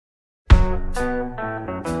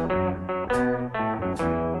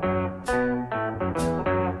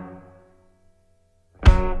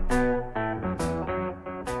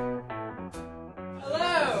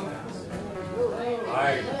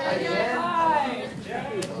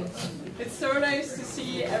so nice to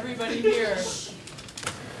see everybody here.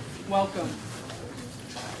 Welcome.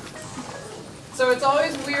 So it's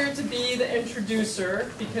always weird to be the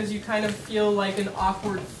introducer because you kind of feel like an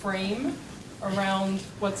awkward frame around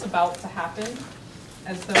what's about to happen,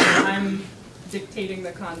 as though I'm dictating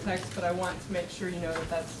the context, but I want to make sure you know that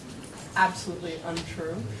that's absolutely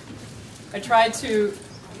untrue. I tried to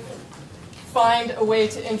find a way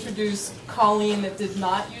to introduce Cauleen that did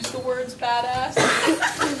not use the words badass,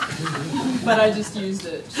 but I just used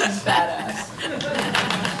it. She's badass.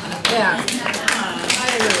 Yeah.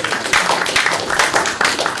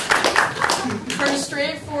 Her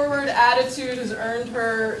straightforward attitude has earned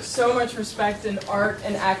her so much respect in art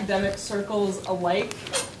and academic circles alike.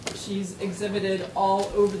 She's exhibited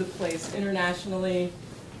all over the place, internationally,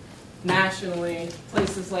 nationally,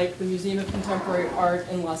 places like the Museum of Contemporary Art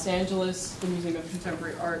in Los Angeles, the Museum of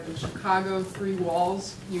Contemporary Art in Chicago, Three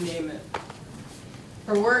Walls, you name it.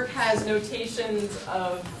 Her work has notations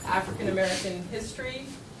of African American history,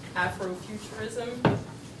 afrofuturism,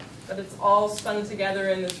 but it's all spun together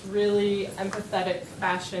in this really empathetic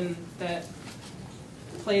fashion that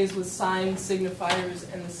plays with sign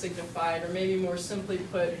signifiers and the signified, or maybe more simply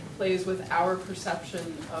put, plays with our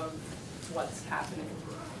perception of what's happening.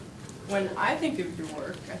 When I think of your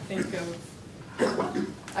work, I think of,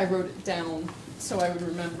 I wrote it down so I would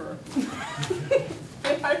remember.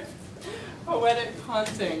 Poetic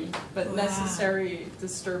haunting, but necessary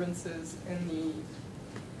disturbances in the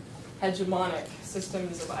hegemonic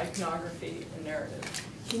systems of iconography and narrative.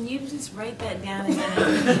 Can you just write that down again?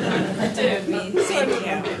 I did. Thank you.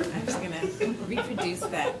 I'm just going to reproduce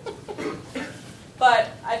that. But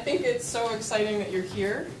I think it's so exciting that you're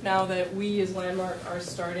here now that we as Landmark are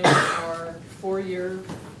starting our 4-year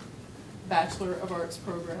Bachelor of Arts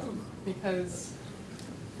program, because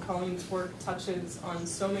Cauleen's work touches on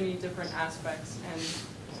so many different aspects, and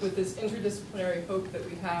with this interdisciplinary hope that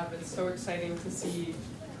we have, it's so exciting to see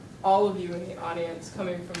all of you in the audience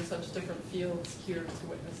coming from such different fields here to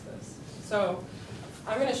witness this. So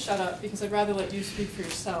I'm going to shut up because I'd rather let you speak for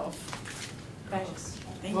yourself. Thanks.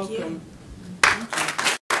 Thank Welcome. you. Thank you.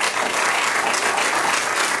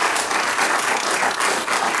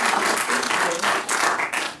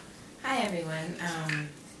 Hi, everyone.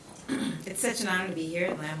 It's such an honor to be here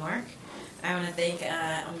at Landmark. I want to thank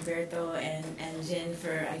Umberto and Jen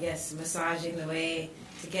for, I guess, massaging the way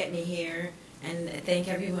to get me here. And thank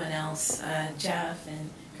everyone else, Jeff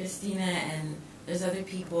and Christina, and there's other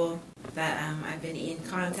people that I've been in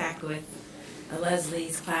contact with,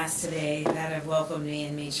 Leslie's class today, that have welcomed me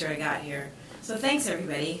and made sure I got here. So thanks,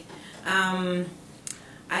 everybody. I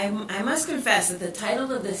must confess that the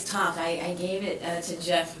title of this talk, I gave it to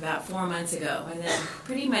Jeff about 4 months ago, and then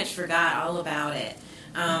pretty much forgot all about it.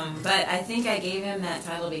 But I think I gave him that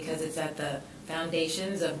title because it's at the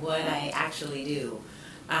foundations of what I actually do.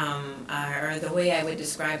 Or the way I would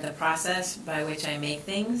describe the process by which I make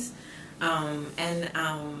things. So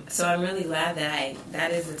I'm really glad that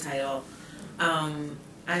that is the title. I'm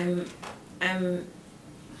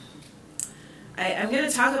going to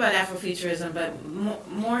talk about Afrofuturism, but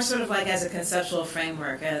more sort of like as a conceptual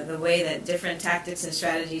framework, the way that different tactics and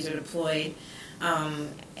strategies are deployed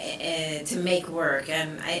to make work.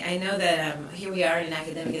 And I know that here we are in an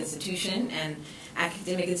academic institution, and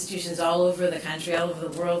academic institutions all over the country, all over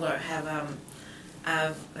the world, have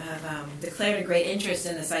declared a great interest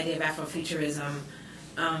in this idea of Afrofuturism.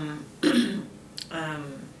 I'm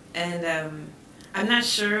not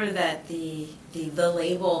sure that the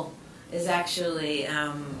label is actually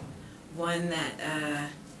one that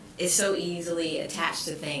is so easily attached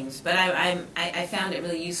to things. But I found it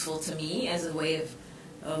really useful to me as a way of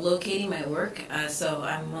locating my work, so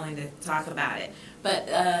I'm willing to talk about it. But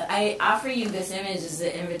I offer you this image as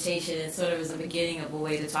an invitation, and sort of as the beginning of a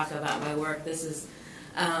way to talk about my work. This is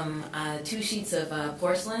 2 sheets of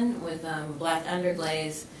porcelain with black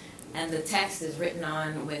underglaze, and the text is written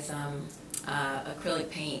on with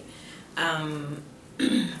acrylic paint.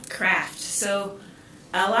 Craft. So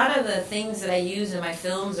a lot of the things that I use in my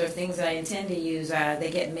films or things that I intend to use,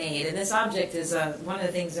 they get made. And this object is one of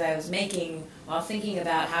the things that I was making while thinking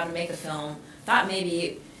about how to make a film. Thought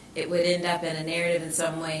maybe it would end up in a narrative in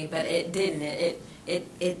some way, but it didn't.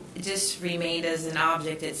 It just remained as an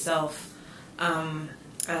object itself. The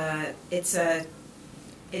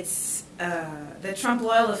Trump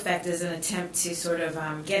oil effect is an attempt to sort of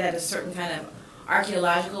get at a certain kind of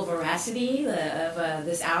archaeological veracity of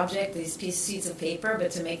this object, these sheets of paper,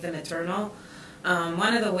 but to make them eternal.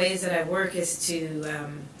 One of the ways that I work is to,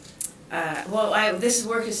 this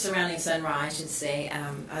work is surrounding Sun Ra, I should say,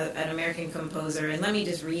 an American composer, and let me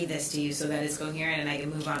just read this to you so that it's coherent and I can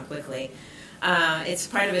move on quickly. It's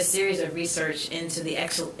part of a series of research into the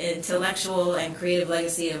intellectual and creative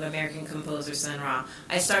legacy of American composer Sun Ra.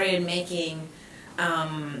 I started making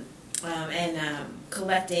and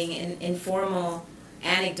collecting informal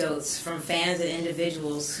anecdotes from fans and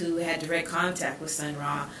individuals who had direct contact with Sun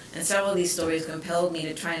Ra, and several of these stories compelled me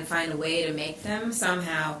to try and find a way to make them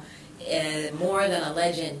somehow more than a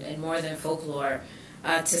legend and more than folklore,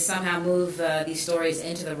 to somehow move these stories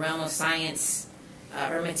into the realm of science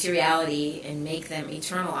or materiality and make them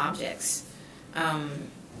eternal objects.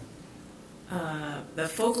 The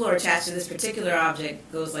folklore attached to this particular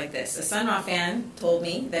object goes like this. A Sun Ra fan told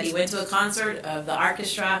me that he went to a concert of the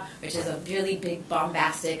orchestra, which is a really big,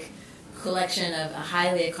 bombastic collection of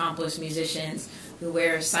highly accomplished musicians who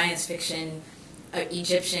wear science fiction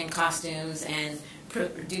Egyptian costumes and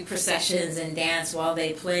do processions and dance while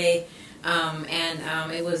they play.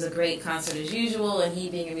 It was a great concert as usual, and he,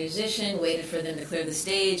 being a musician, waited for them to clear the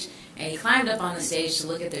stage, and he climbed up on the stage to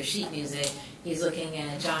look at their sheet music. He's looking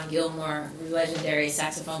at John Gilmore, legendary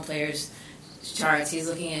saxophone player's charts. He's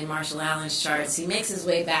looking at Marshall Allen's charts. He makes his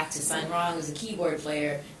way back to Sun Ra, who's a keyboard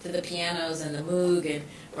player, to the pianos and the Moog and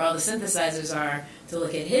where all the synthesizers are, to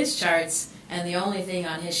look at his charts, and the only thing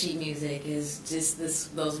on his sheet music is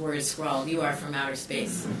just those words scrawled, "You are from outer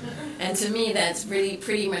space." And to me, that's really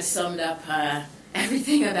pretty much summed up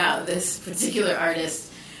everything about this particular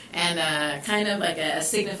artist, and kind of like a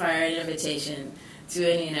signifier, an invitation to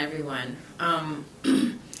any and everyone.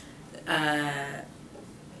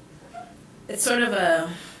 It's sort of a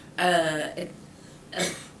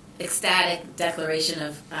ecstatic declaration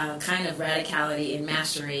of kind of radicality and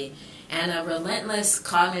mastery, and a relentless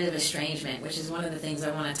cognitive estrangement, which is one of the things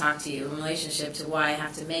I want to talk to you in relationship to why I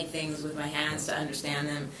have to make things with my hands to understand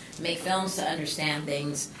them, make films to understand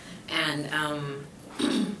things, and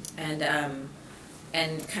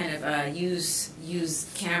kind of use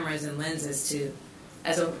cameras and lenses to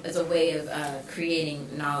as a way of creating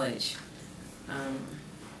knowledge.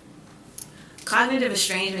 Cognitive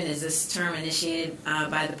estrangement is this term initiated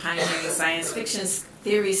by the pioneering science fiction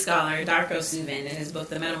theory scholar Darko Suvin in his book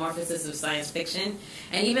The Metamorphosis of Science Fiction.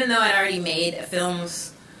 And even though I'd already made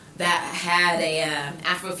films that had a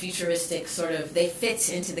afrofuturistic sort of, they fit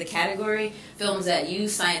into the category, films that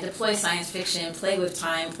use deploy science fiction, play with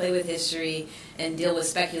time, play with history, and deal with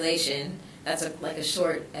speculation. That's like a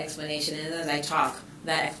short explanation, and as I talk,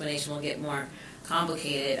 that explanation will get more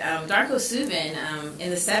complicated. Darko Suvin, in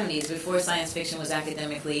the 70s, before science fiction was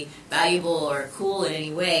academically valuable or cool in any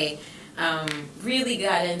way, really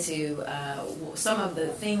got into some of the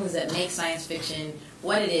things that make science fiction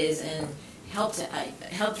what it is, and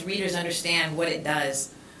helped readers understand what it does.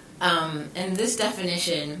 And this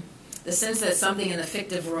definition, the sense that something in the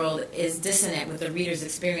fictive world is dissonant with the reader's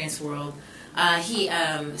experience world,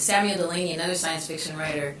 Samuel Delany, another science fiction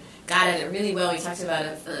writer, got at it really well. He talks about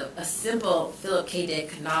a simple Philip K.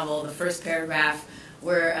 Dick novel, the first paragraph,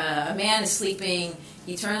 where a man is sleeping,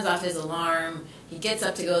 he turns off his alarm, he gets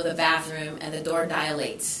up to go to the bathroom, and the door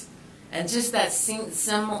dilates. And just that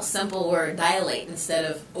simple word, dilate, instead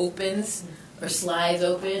of opens or slides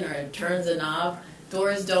open or turns a knob,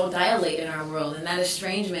 doors don't dilate in our world, and that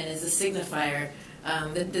estrangement is a signifier.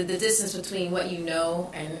 The distance between what you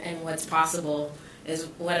know and what's possible is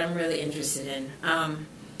what I'm really interested in.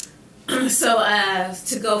 So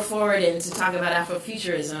to go forward and to talk about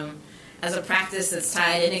Afrofuturism as a practice that's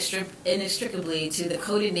tied inextricably to the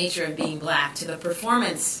coded nature of being black, to the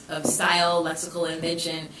performance of style, lexical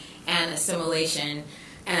invention, and assimilation.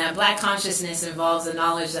 Black consciousness involves the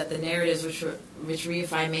knowledge that the narratives which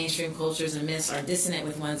reify mainstream cultures and myths are dissonant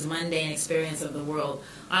with one's mundane experience of the world.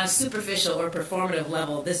 On a superficial or performative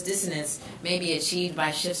level, this dissonance may be achieved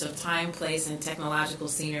by shifts of time, place, and technological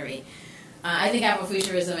scenery. I think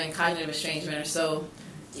Afrofuturism and cognitive estrangement are so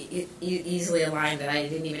easily aligned that I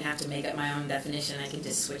didn't even have to make up my own definition. I can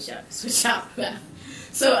just switch out.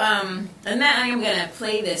 So, and then I'm going to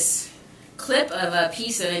play this clip of a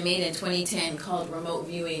piece that I made in 2010 called Remote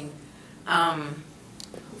Viewing.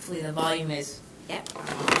 Hopefully the volume is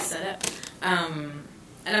set up.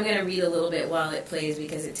 And I'm going to read a little bit while it plays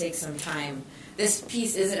because it takes some time. This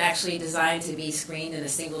piece isn't actually designed to be screened in a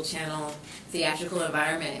single-channel theatrical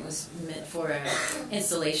environment. It was meant for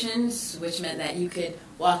installations, which meant that you could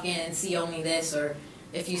walk in and see only this, or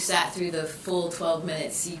if you sat through the full 12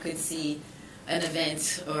 minutes, you could see an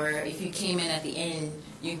event, or if you came in at the end,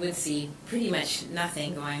 you would see pretty much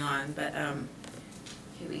nothing going on. But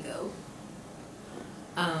here we go.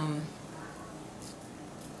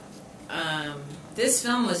 This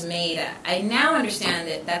film was made, I now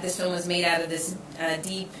understand that this film was made out of this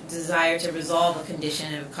deep desire to resolve a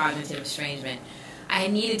condition of cognitive estrangement. I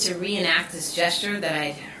needed to reenact this gesture that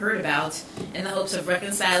I'd heard about in the hopes of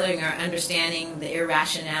reconciling or understanding the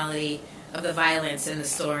irrationality of the violence in the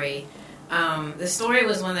story. The story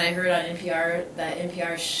was one that I heard on NPR, that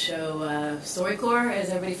NPR show StoryCorps. Is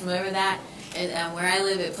everybody familiar with that? And where I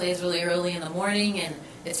live, it plays really early in the morning, and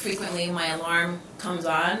it's frequently my alarm comes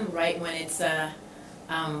on right when it's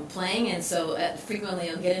playing, and so frequently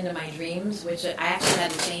it'll get into my dreams, which I actually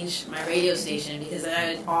had to change my radio station because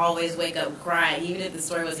I would always wake up crying. Even if the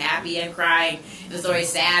story was happy, I'm crying. If the story's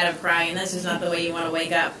sad, I'm crying, and that's just not the way you want to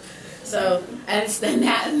wake up. So, and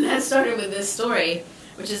that started with this story,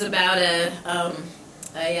 which is about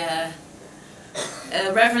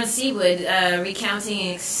Reverend Seawood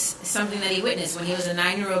recounting something that he witnessed when he was a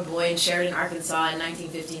 9-year-old boy in Sheridan, Arkansas in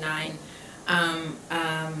 1959.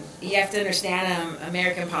 You have to understand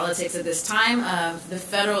American politics at this time. The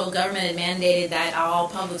federal government had mandated that all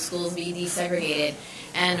public schools be desegregated.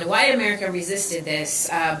 And white America resisted this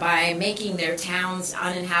by making their towns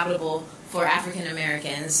uninhabitable for African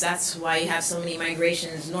Americans. That's why you have so many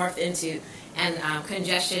migrations north into and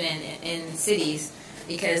congestion in cities,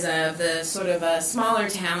 because of the sort of smaller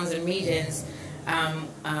towns and regions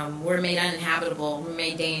were made uninhabitable, were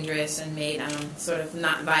made dangerous, and made sort of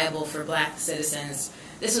not viable for black citizens.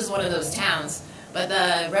 This was one of those towns. But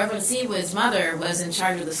the Reverend Seawood's mother was in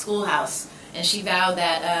charge of the schoolhouse, and she vowed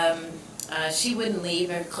that she wouldn't leave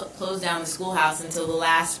or close down the schoolhouse until the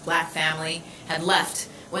last black family had left.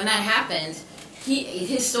 When that happened,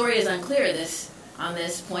 his story is unclear on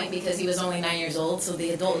this point because he was only 9 years old, so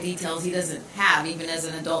the adult details he doesn't have even as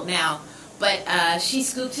an adult now. But she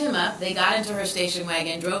scooped him up, they got into her station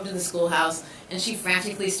wagon, drove to the schoolhouse, and she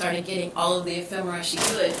frantically started getting all of the ephemera she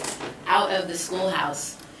could out of the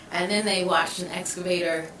schoolhouse. And then they watched an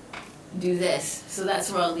excavator do this. So that's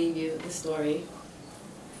where I'll leave you, the story.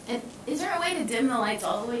 And is there a way to dim the lights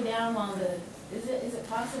all the way down while is it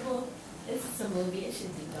possible? It's a movie, it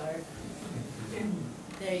should be dark.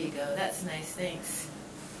 There you go, that's nice, thanks.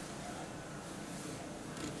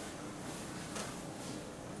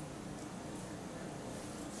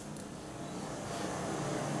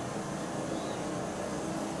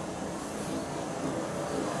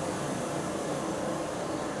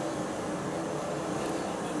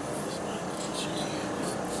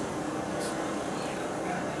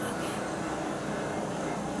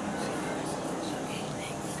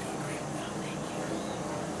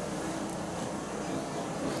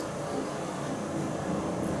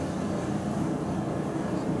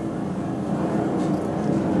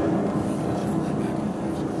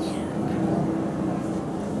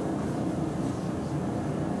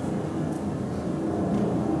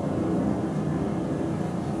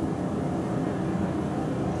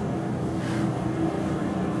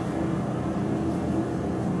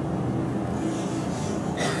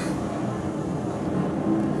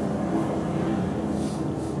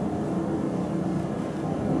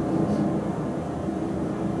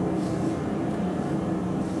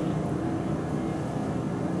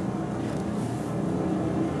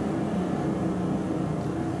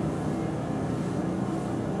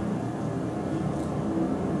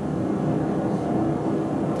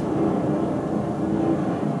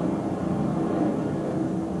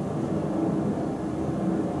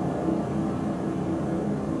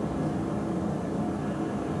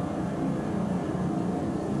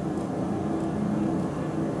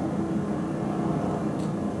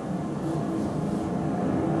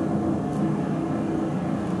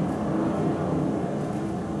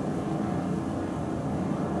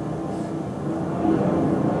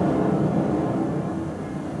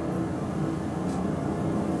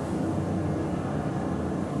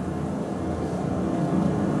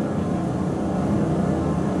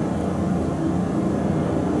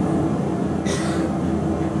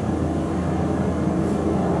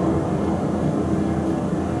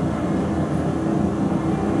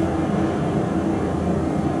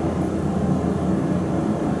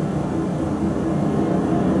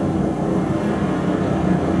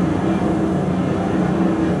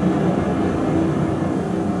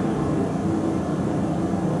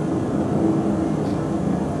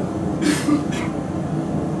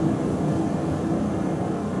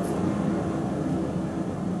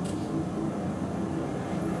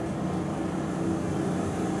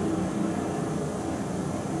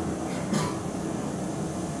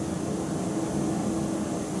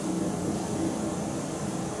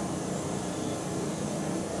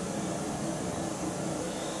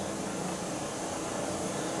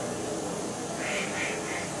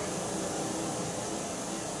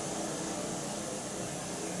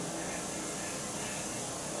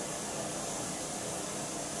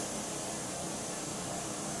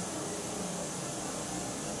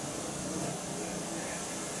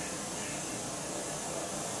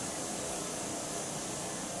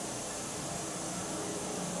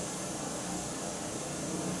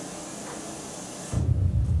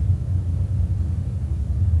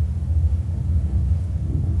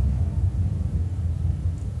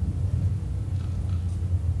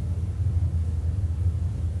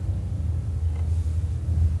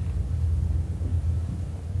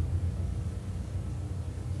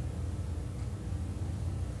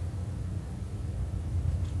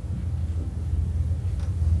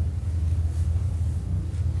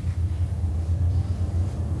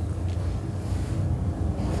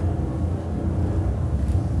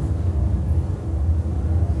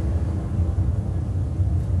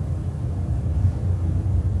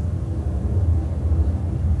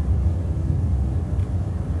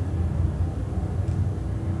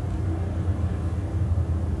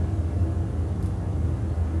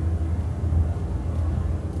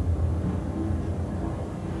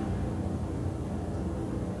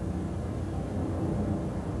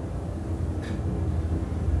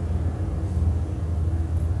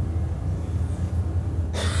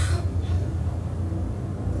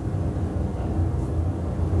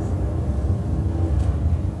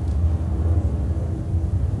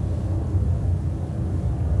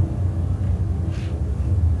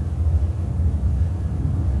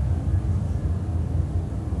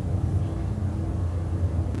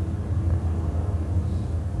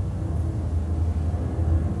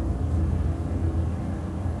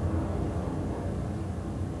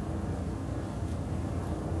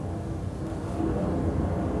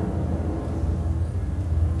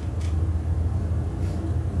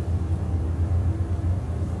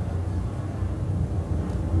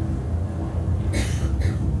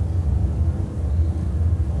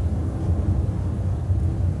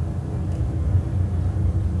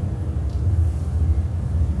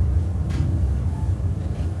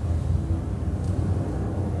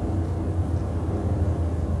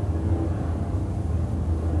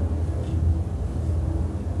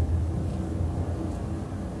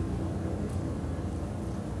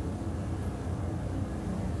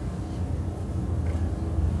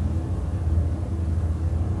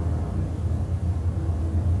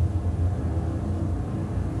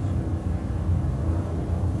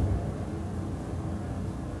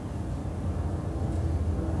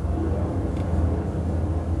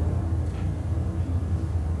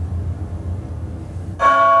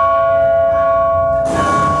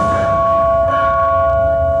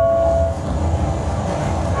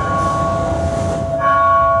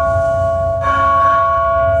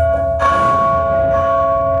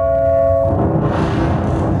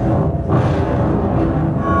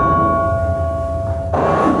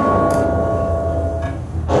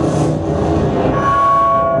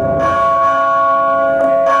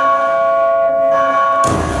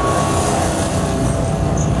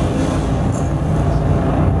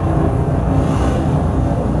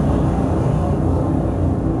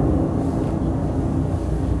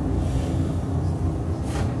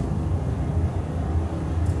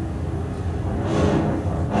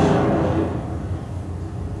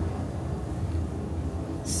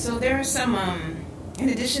 So there are some, in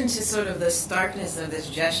addition to sort of the starkness of this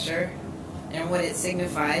gesture and what it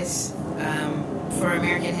signifies for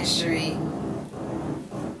American history,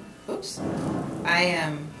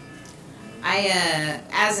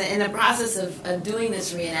 in the process of doing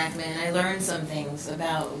this reenactment, I learned some things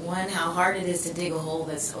about, one, how hard it is to dig a hole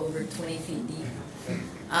that's over 20 feet deep.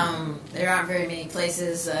 There aren't very many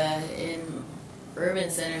places in urban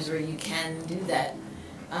centers where you can do that.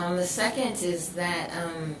 The second is that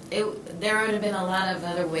there would have been a lot of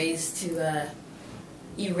other ways to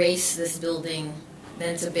erase this building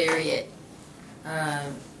than to bury it.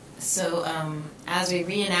 So as we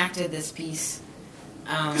reenacted this piece,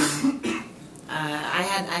 I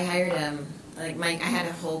had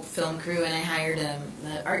a whole film crew, and I hired the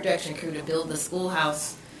art direction crew to build the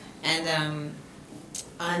schoolhouse, and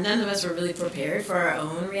none of us were really prepared for our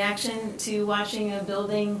own reaction to watching a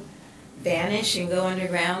building vanish and go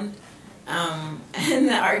underground. And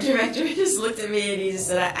the art director just looked at me and he just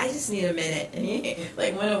said, I just need a minute. And he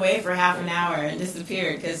went away for half an hour and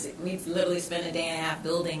disappeared, because we literally spent a day and a half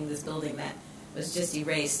building this building that was just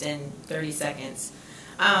erased in 30 seconds.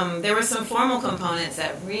 There were some formal components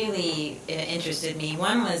that really interested me.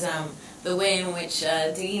 One was the way in which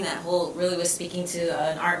digging that hole really was speaking to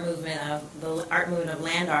an art movement of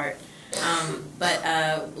land art. And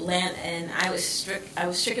I was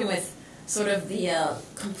stricken with sort of the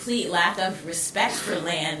complete lack of respect for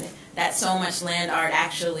land that so much land art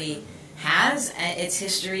actually has, its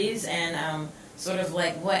histories, and sort of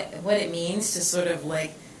what it means to sort of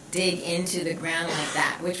dig into the ground like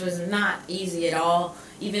that, which was not easy at all.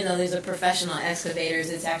 Even though these are professional excavators,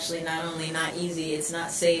 it's actually not only not easy, it's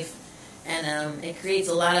not safe, and it creates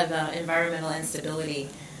a lot of environmental instability.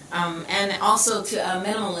 And also to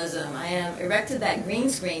minimalism. I erected that green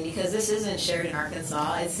screen because this isn't Sheridan,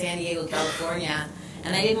 Arkansas. It's San Diego, California.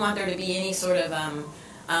 And I didn't want there to be any sort of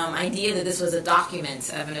idea that this was a document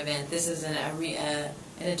of an event. This is an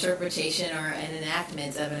interpretation or an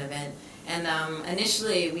enactment of an event. And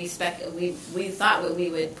initially we thought we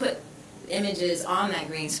would put images on that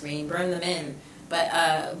green screen, burn them in.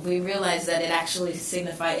 But we realized that it actually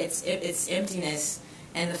signified its emptiness.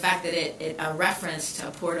 And the fact that it referenced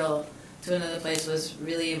a portal to another place was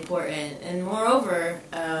really important. And moreover,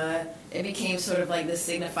 it became sort of like this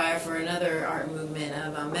signifier for another art movement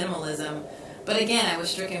of minimalism. But again, I was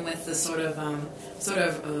stricken with the sort of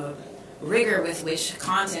rigor with which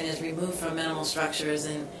content is removed from minimal structures,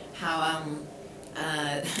 and how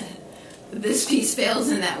this piece fails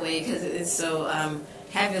in that way because it's so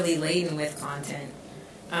heavily laden with content.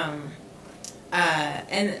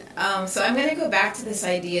 So I'm going to go back to this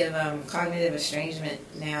idea of cognitive estrangement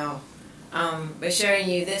now, by sharing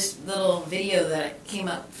you this little video that came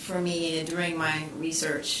up for me during my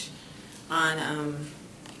research on...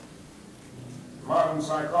 Modern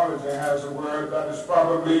psychology has a word that is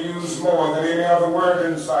probably used more than any other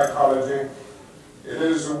word in psychology. It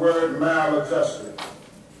is the word maladjusted.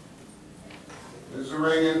 It is the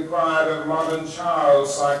ringing pride of modern child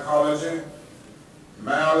psychology,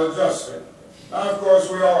 maladjusted. Now, of course,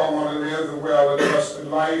 we all want to live a well-adjusted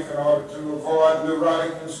life in order to avoid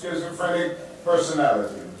neurotic and schizophrenic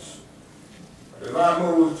personalities. But as I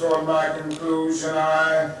move toward my conclusion,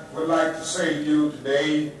 I would like to say to you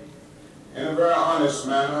today, in a very honest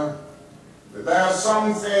manner, that there are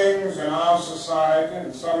some things in our society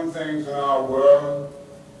and some things in our world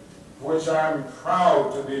for which I'm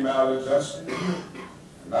proud to be maladjusted.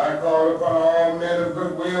 And I call upon all men of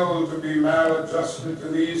goodwill to be maladjusted to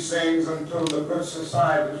these things until the good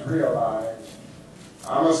society is realized.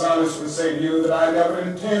 I must honestly say to you that I never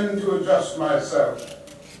intend to adjust myself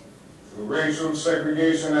to racial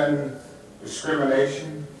segregation and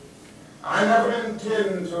discrimination. I never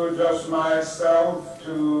intend to adjust myself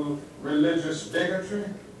to religious bigotry.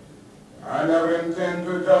 I never intend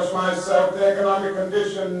to adjust myself to economic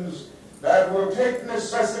conditions that will take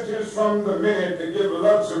necessities from the many to give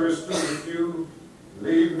luxuries to the few,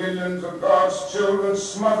 leave millions of God's children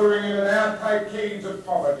smothering in an airtight cage of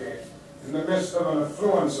poverty in the midst of an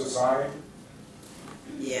affluent society.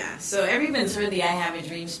 Yeah, so everyone's heard the I Have a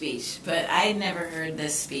Dream speech, but I'd never heard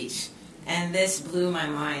this speech. And this blew my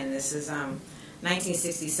mind. This is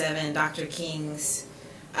 1967, Dr. King's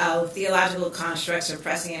theological constructs are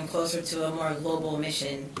pressing him closer to a more global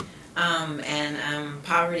mission.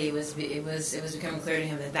 Poverty it was becoming clear to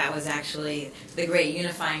him that was actually the great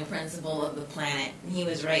unifying principle of the planet. He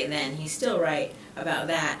was right then. He's still right about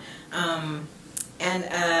that.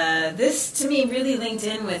 This to me really linked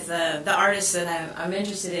in with the artists that I'm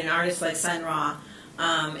interested in, artists like Sun Ra.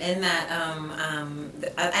 In that,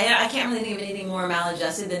 I can't really think of anything more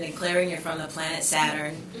maladjusted than declaring you're from the planet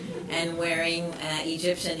Saturn and wearing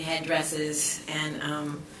Egyptian headdresses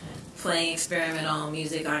and playing experimental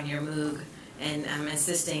music on your Moog and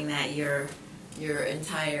insisting that your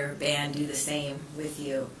entire band do the same with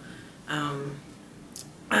you.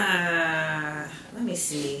 Let me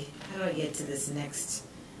see. How do I get to this next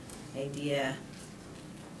idea?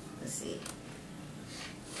 Let's see.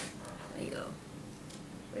 There you go.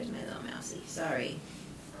 Where's my little mousey? Sorry.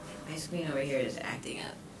 My screen over here is acting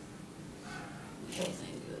up. Okay, so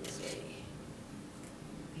I need to go this way.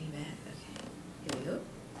 Way back. Okay. Here we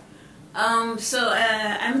go. So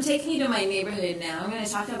I'm taking you to my neighborhood now. I'm going to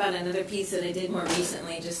talk about another piece that I did more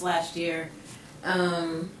recently, just last year.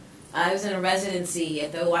 I was in a residency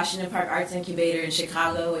at the Washington Park Arts Incubator in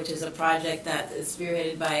Chicago, which is a project that is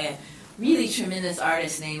spearheaded by a really tremendous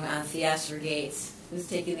artist named Theaster Gates, who's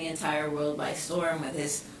taken the entire world by storm with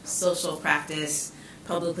his social practice,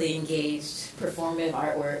 publicly engaged, performative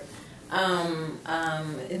artwork.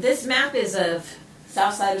 This map is of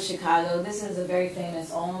south side of Chicago. This is a very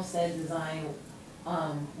famous Olmsted design,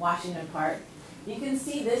 Washington Park. You can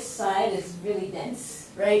see this side is really dense,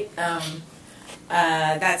 right?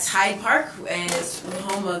 That's Hyde Park, and it's the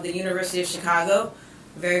home of the University of Chicago.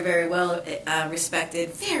 Very, very well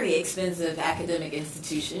respected, very expensive academic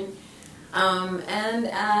institution. And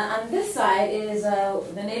on this side is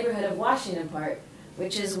the neighborhood of Washington Park,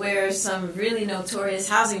 which is where some really notorious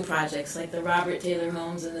housing projects like the Robert Taylor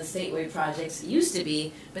homes and the Stateway projects used to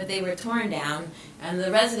be, but they were torn down, and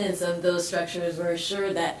the residents of those structures were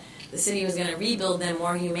assured that the city was going to rebuild them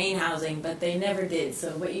more humane housing, but they never did.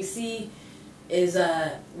 So what you see is,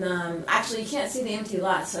 actually you can't see the empty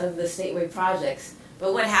lots of the Stateway projects,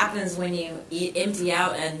 but what happens when you empty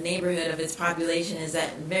out a neighborhood of its population is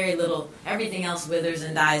that very little, everything else withers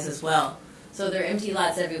and dies as well. So there are empty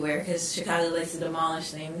lots everywhere because Chicago likes to demolish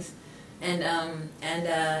things, and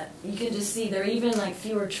you can just see there are even like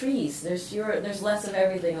fewer trees. There's less of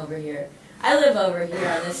everything over here. I live over here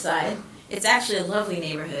on this side. It's actually a lovely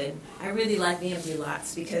neighborhood. I really like the empty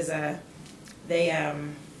lots because they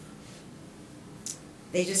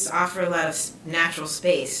just offer a lot of natural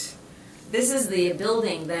space. This is the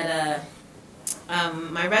building that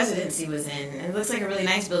my residency was in. It looks like a really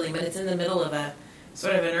nice building, but it's in the middle of a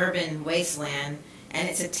sort of an urban wasteland, and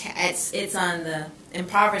it's on the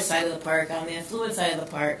impoverished side of the park. On the affluent side of the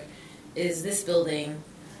park is this building,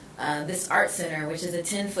 this art center, which is a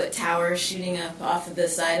 10-foot tower shooting up off of the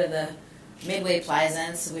side of the Midway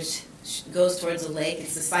Plaisance, which goes towards the lake.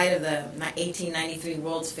 It's the site of the 1893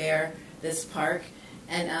 World's Fair, this park.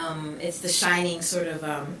 And it's the shining sort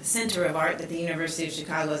of center of art that the University of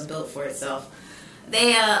Chicago has built for itself.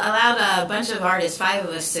 They allowed a bunch of artists, 5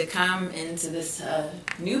 of us, to come into this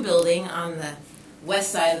new building on the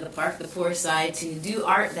west side of the park, the poor side, to do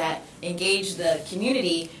art that engaged the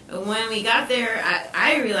community. But when we got there,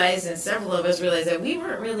 I realized, and several of us realized, that we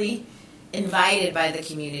weren't really invited by the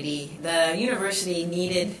community. The university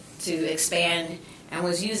needed to expand and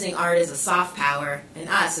was using art as a soft power, and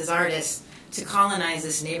us as artists, to colonize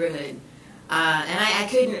this neighborhood. And I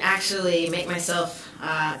couldn't actually make myself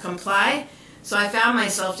comply, so I found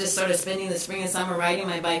myself just sort of spending the spring and summer riding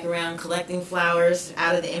my bike around, collecting flowers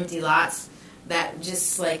out of the empty lots that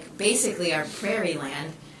just like basically are prairie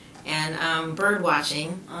land, and bird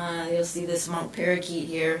watching. You'll see this monk parakeet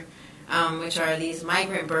here, which are these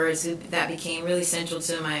migrant birds that became really central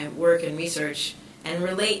to my work and research and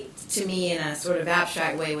relate to me in a sort of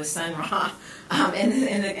abstract way with Sun Ra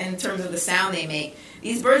in terms of the sound they make.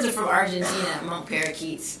 These birds are from Argentina, monk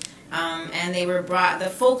parakeets, and they were brought, the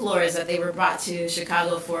folklore is that they were brought to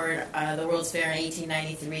Chicago for the World's Fair in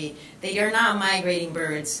 1893. They are not migrating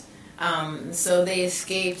birds, so they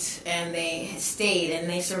escaped and they stayed and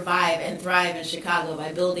they survive and thrive in Chicago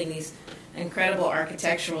by building these incredible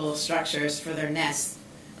architectural structures for their nests.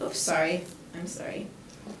 Oops, sorry. I'm sorry.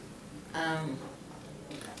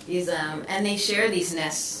 And they share these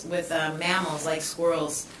nests with mammals like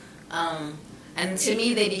squirrels. And to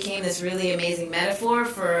me, they became this really amazing metaphor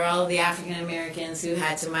for all of the African Americans who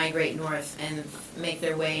had to migrate north and make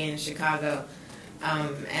their way in Chicago.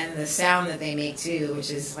 And the sound that they make too, which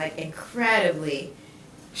is like incredibly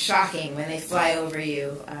shocking when they fly over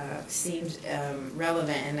you, seemed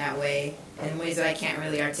relevant in that way, in ways that I can't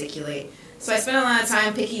really articulate. So I spent a lot of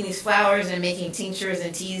time picking these flowers and making tinctures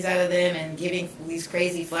and teas out of them and giving these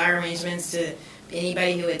crazy flower arrangements to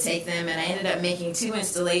anybody who would take them. And I ended up making 2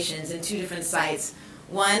 installations in 2 different sites.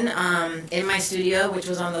 One in my studio, which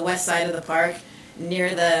was on the west side of the park,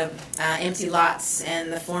 near the empty lots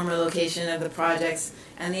and the former location of the projects,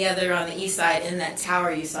 and the other on the east side in that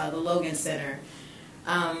tower you saw, the Logan Center.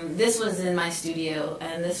 This was in my studio,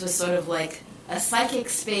 and this was sort of like a psychic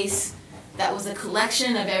space that was a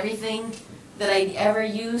collection of everything that I'd ever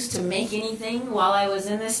used to make anything while I was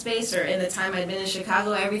in this space, or in the time I'd been in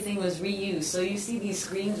Chicago. Everything was reused. So you see these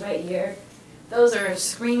screens right here. Those are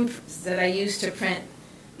screens that I used to print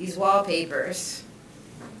these wallpapers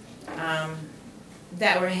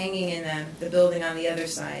that were hanging in the building on the other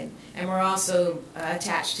side. And were also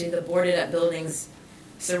attached to the boarded up buildings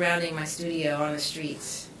surrounding my studio on the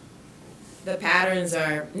streets. The patterns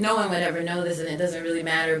are, no one would ever know this, and it doesn't really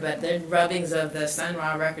matter, but they're rubbings of the Sun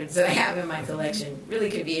Ra records that I have in my collection. Really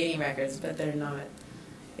could be any records, but they're not.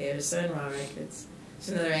 They're Sun Ra records. It's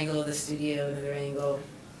another angle of the studio, another angle.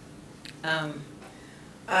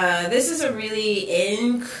 This is a really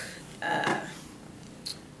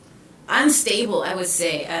unstable, I would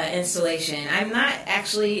say, installation. I'm not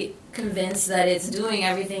actually convinced that it's doing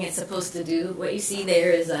everything it's supposed to do. What you see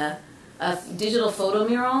there is a digital photo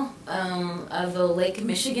mural of the Lake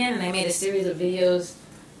Michigan, and I made a series of videos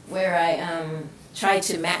where I tried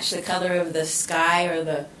to match the color of the sky or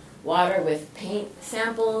the water with paint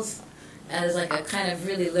samples as like a kind of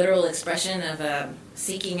really literal expression of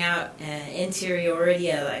seeking out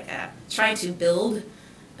interiority, trying to build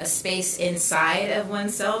a space inside of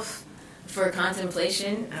oneself for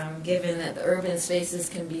contemplation, given that the urban spaces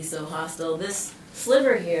can be so hostile. This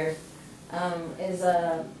sliver here is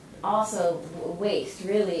also waste,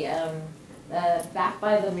 really. Back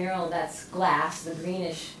by the mural, that's glass, the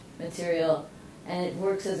greenish material, and it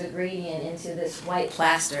works as a gradient into this white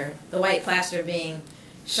plaster. The white plaster being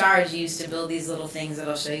shards used to build these little things that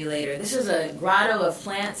I'll show you later. This is a grotto of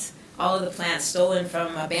plants, all of the plants stolen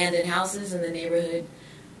from abandoned houses in the neighborhood.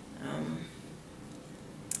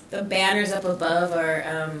 The banners up above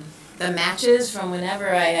are the matches from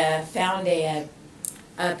whenever I found a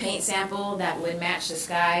paint sample that would match the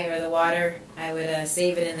sky or the water. I would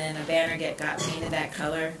save it, and then a banner got painted that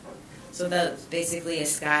color. So that's basically a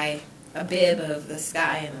sky, a bib of the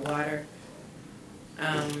sky and the water.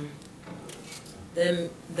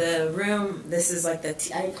 The room, this is like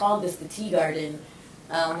I called this the tea garden,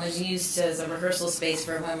 was used as a rehearsal space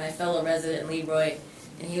for when my fellow resident Leroy,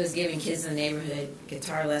 and he was giving kids in the neighborhood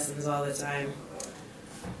guitar lessons all the time.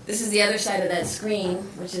 This is the other side of that screen,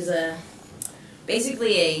 which is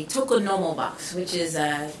basically a tokonomo box, which is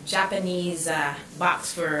a Japanese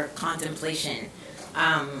box for contemplation.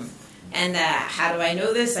 And how do I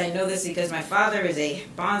know this? I know this because my father is a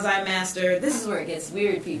bonsai master. This is where it gets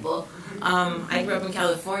weird, people. I grew up in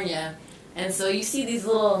California, and so you see these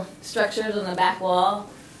little structures on the back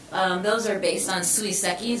wall. Those are based on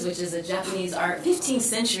suisekis, which is a Japanese art, 15th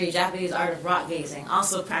century Japanese art of rock gazing,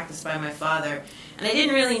 also practiced by my father. And I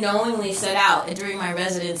didn't really knowingly set out during my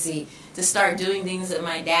residency to start doing things that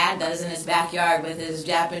my dad does in his backyard with his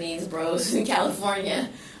Japanese bros in California.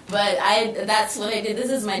 But that's what I did.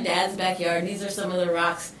 This is my dad's backyard. These are some of the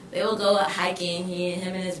rocks. They will go hiking,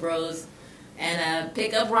 him and his bros, and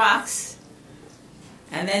pick up rocks.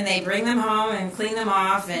 And then they bring them home and clean them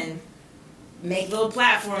off and make little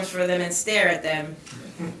platforms for them and stare at them.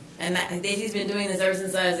 And he's been doing this ever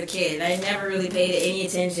since I was a kid. I never really paid any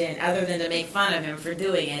attention other than to make fun of him for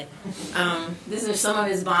doing it. These are some of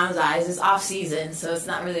his bonsais. It's off season, so it's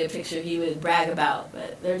not really a picture he would brag about.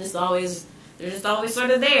 But they're just always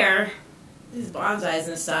sort of there, these bonsais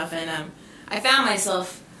and stuff. And I found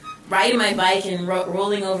myself riding my bike and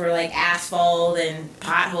rolling over like asphalt and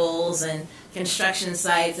potholes and construction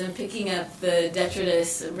sites and picking up the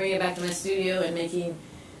detritus and bringing it back to my studio and making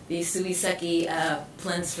these suiseki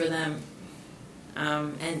plinths for them.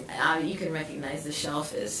 And you can recognize the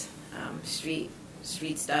shelf is street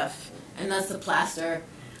stuff. And that's the plaster.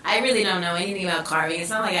 I really don't know anything about carving. It's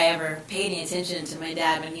not like I ever paid any attention to my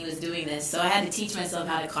dad when he was doing this. So I had to teach myself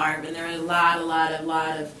how to carve, and there were a lot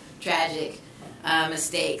of tragic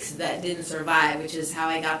mistakes that didn't survive, which is how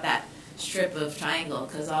I got that strip of triangle,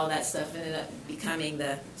 because all that stuff ended up becoming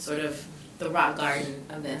the sort of the rock garden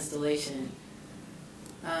of the installation.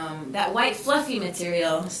 That white fluffy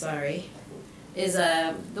material, is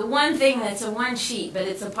the one thing that's a one sheet, but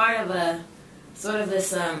it's a part of a sort of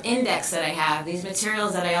this index that I have. These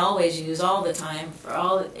materials that I always use all the time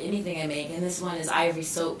for anything I make, and this one is ivory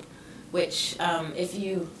soap, which if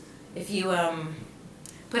you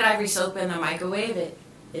put ivory soap in the microwave,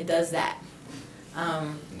 it does that.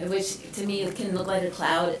 Which to me it can look like a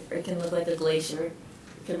cloud, or it can look like a glacier,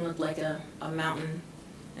 it can look like a mountain.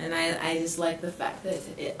 And I just like the fact that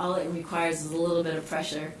all it requires is a little bit of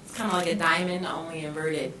pressure. It's kind of like a diamond, only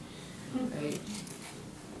inverted. Right?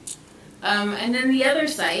 And then the other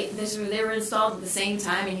site, they were installed at the same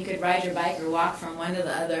time, and you could ride your bike or walk from one to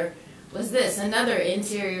the other. was this, another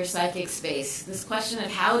interior psychic space. This question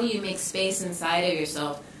of how do you make space inside of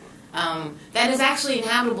yourself that is actually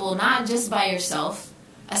inhabitable not just by yourself,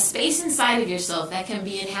 a space inside of yourself that can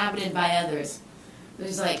be inhabited by others.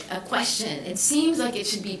 There's like a question. It seems like it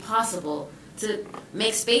should be possible to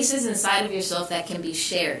make spaces inside of yourself that can be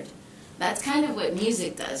shared. That's kind of what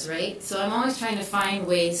music does, right? So I'm always trying to find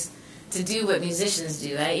ways to do what musicians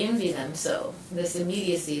do. I envy them so. This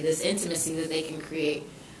immediacy, this intimacy that they can create.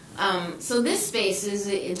 So this space is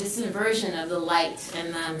this inversion of the light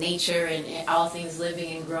and nature and all things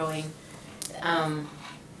living and growing.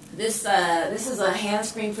 This is a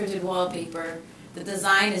hand-screen printed wallpaper. The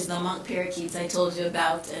design is the monk parakeets I told you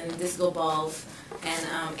about, and disco balls, and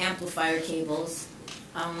amplifier cables.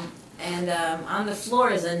 On the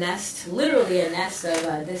floor is a nest, literally a nest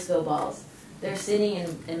of disco balls. They're sitting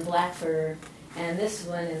in black fur, and this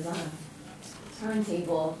one is on a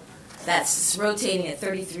turntable that's rotating at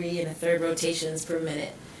 33 1/3 rotations per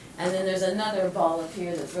minute. And then there's another ball up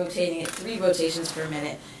here that's rotating at 3 rotations per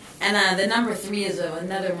minute. And the number 3 is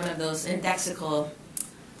another one of those indexical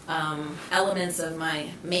elements of my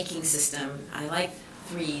making system. I like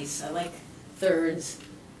 3s. I like thirds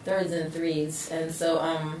and 3s. And so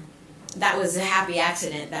that was a happy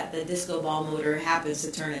accident that the disco ball motor happens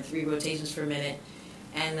to turn at 3 rotations per minute.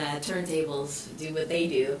 And turntables do what they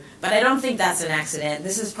do. But I don't think that's an accident.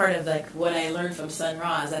 This is part of like what I learned from Sun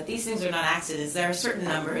Ra, is that these things are not accidents. There are certain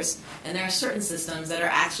numbers, and there are certain systems that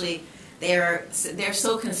are actually, they're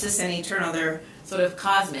so consistent and eternal, they're sort of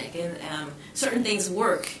cosmic. And certain things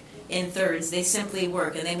work in thirds. They simply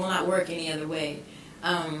work, and they will not work any other way.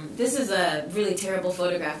 This is a really terrible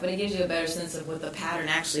photograph, but it gives you a better sense of what the pattern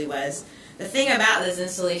actually was. The thing about this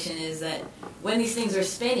installation is that when these things are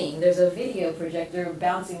spinning, there's a video projector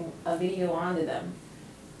bouncing a video onto them.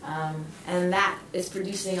 And that is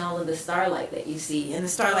producing all of the starlight that you see. And the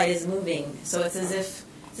starlight is moving. So it's as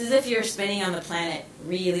if you're spinning on the planet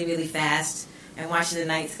really, really fast and watching the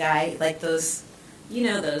night sky, like those, you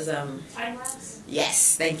know, those... time lapse?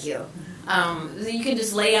 Yes, thank you. You can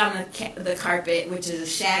just lay on the carpet, which is a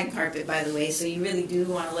shag carpet, by the way, so you really do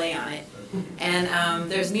want to lay on it. And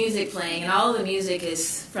there's music playing, and all of the music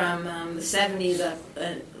is from the 70s,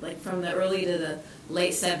 like from the early to the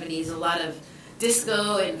late 70s. A lot of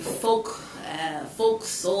disco and folk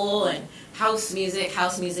soul and house music.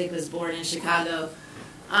 House music was born in Chicago.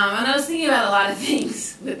 And I was thinking about a lot of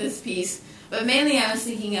things with this piece, but mainly I was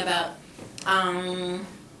thinking about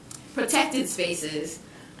protected spaces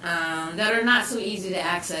that are not so easy to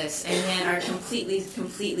access and yet are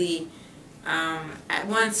completely at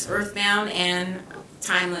once earthbound and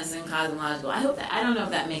timeless and cosmological. I don't know if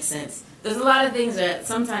that makes sense. There's a lot of things that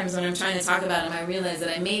sometimes when I'm trying to talk about them, I realize that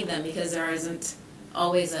I made them because there isn't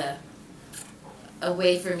always a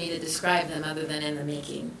way for me to describe them other than in the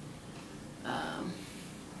making.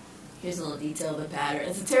 Here's a little detail of the pattern.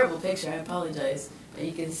 It's a terrible picture, I apologize, but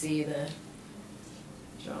you can see the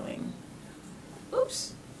drawing.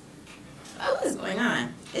 Oops. Oh, what is going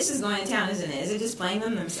on? This is going to town, isn't it? Is it just playing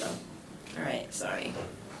them themselves? All right, sorry.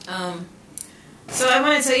 So I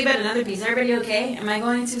want to tell you about another piece. Everybody okay? Am I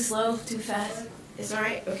going too slow, too fast? It's all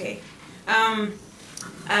right? Okay.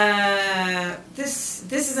 This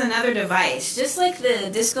is another device. Just like the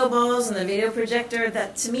disco balls and the video projector,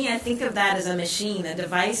 that to me, I think of that as a machine, a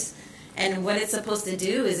device. And what it's supposed to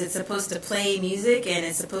do is it's supposed to play music and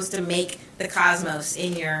it's supposed to make the cosmos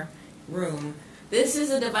in your room. This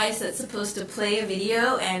is a device that's supposed to play a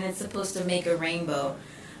video and it's supposed to make a rainbow.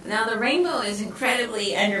 Now the rainbow is incredibly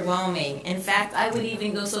underwhelming. In fact, I would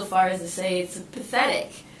even go so far as to say it's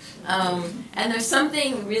pathetic. And there's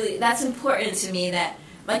something really that's important to me that,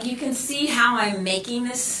 like, you can see how I'm making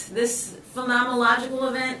this phenomenological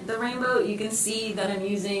event, the rainbow. You can see that I'm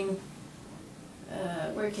using.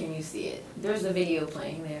 Where can you see it? There's a video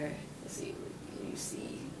playing there. Let's see. Can you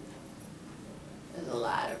see? There's a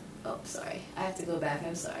lot of. Oh, sorry. I have to go back.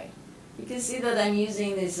 I'm sorry. You can see that I'm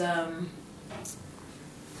using this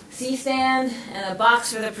C-stand and a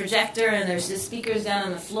box for the projector, and there's the speakers down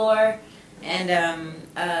on the floor. And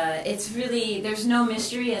it's really, there's no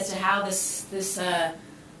mystery as to how this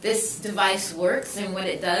device works and what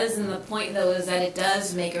it does. And the point, though, is that it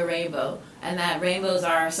does make a rainbow, and that rainbows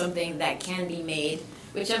are something that can be made,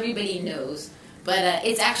 which everybody knows. But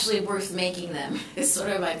it's actually worth making them, is sort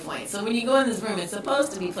of my point. So when you go in this room, it's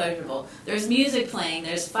supposed to be pleasurable. There's music playing.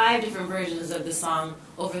 There's 5 different versions of the song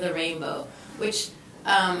Over the Rainbow, which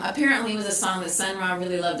apparently was a song that Sun Ra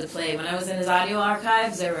really loved to play. When I was in his audio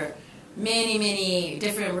archives, there were many, many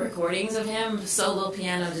different recordings of him, solo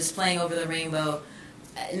piano, just playing Over the Rainbow,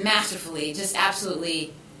 masterfully, just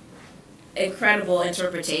absolutely incredible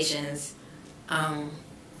interpretations.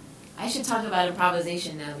 I should talk about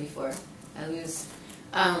improvisation now before I lose.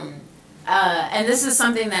 And this is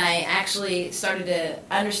something that I actually started to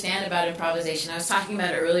understand about improvisation. I was talking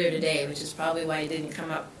about it earlier today, which is probably why it didn't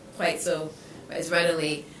come up quite so as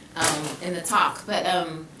readily in the talk. But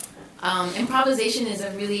improvisation is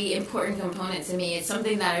a really important component to me. It's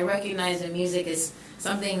something that I recognize in music is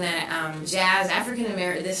something that jazz,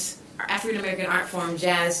 this African American art form,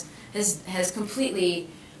 jazz, has completely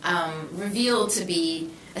revealed to be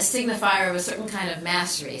a signifier of a certain kind of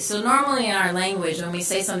mastery. So normally in our language, when we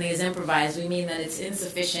say something is improvised, we mean that it's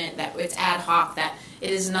insufficient, that it's ad hoc, that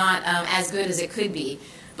it is not as good as it could be.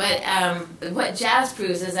 But what jazz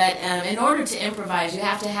proves is that in order to improvise, you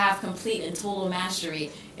have to have complete and total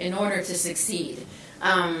mastery in order to succeed.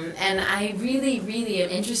 And I really, really am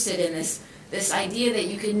interested in this idea that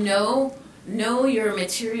you can know your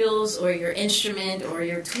materials or your instrument or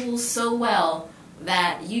your tools so well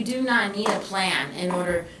that you do not need a plan in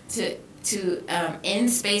order to in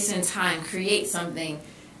space and time create something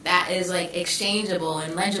that is like exchangeable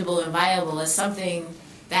and legible and viable as something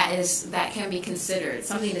that can be considered,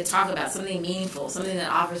 something to talk about, something meaningful, something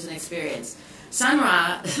that offers an experience. Sun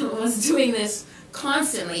Ra was doing this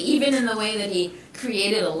constantly, even in the way that he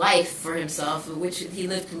created a life for himself, which he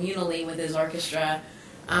lived communally with his orchestra,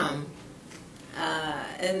 and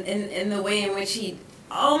in the way in which he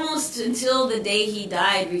almost until the day he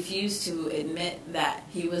died refused to admit that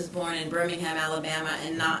he was born in Birmingham, Alabama,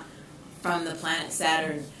 and not from the planet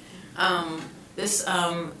Saturn. This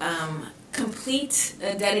complete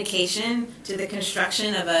dedication to the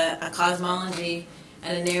construction of a cosmology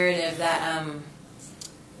and a narrative that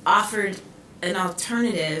offered an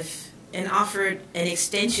alternative and offered an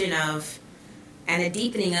extension of and a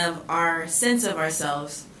deepening of our sense of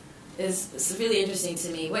ourselves is really interesting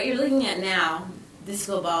to me. What you're looking at now,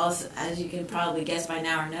 disco balls, as you can probably guess by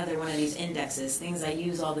now, are another one of these indexes, things I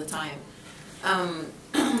use all the time.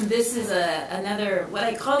 This is another, what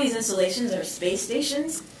I call these installations are space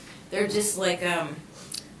stations. They're just like,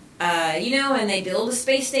 you know, when they build a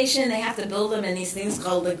space station, they have to build them in these things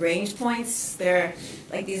called Lagrange points. They're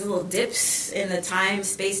like these little dips in the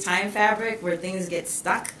space-time fabric where things get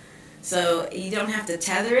stuck. So you don't have to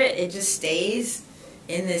tether it. It just stays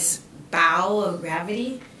in this bow of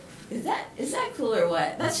gravity. Is that cool or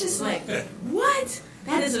what? That's just like, what?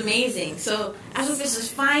 That is amazing. So astrophysicists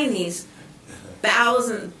find these bows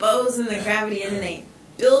and bows in the gravity, and then they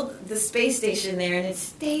build the space station there, and it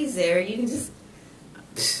stays there. You can just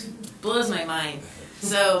blows my mind.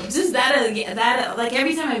 So just that like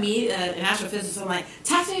every time I meet an astrophysicist, I'm like,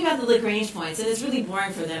 talk to me about the Lagrange points, and it's really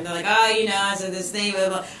boring for them. They're like, oh, you know, so this thing, blah,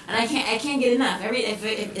 blah. And I can't get enough.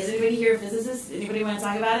 Is anybody here a physicist? Anybody want to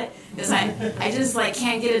talk about it? Because I just like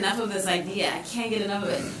can't get enough of this idea. I can't get enough of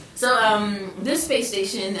it. So this space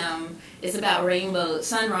station is about rainbows,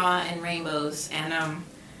 Sun Ra and rainbows, and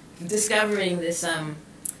discovering this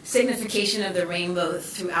signification of the rainbow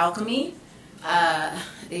through alchemy.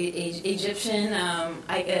 Egyptian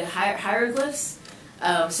hieroglyphs.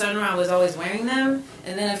 Sun Ra was always wearing them,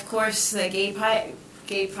 and then of course the gay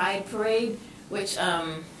pride parade, which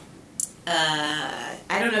I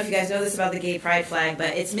don't know if you guys know this about the gay pride flag,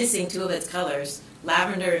 but it's missing two of its colors,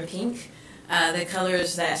 lavender and pink. The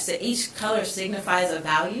colors that each color signifies a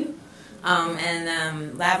value,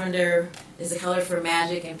 and lavender is the color for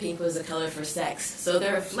magic, and pink was the color for sex. So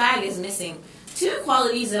their flag is missing two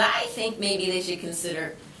qualities that I think maybe they should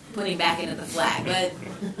consider putting back into the flag. But,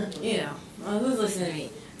 you know, well, who's listening to me?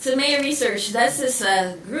 So Maya Research, that's this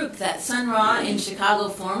group that Sun Ra in Chicago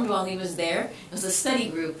formed while he was there. It was a study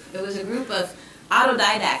group. It was a group of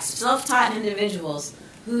autodidacts, self-taught individuals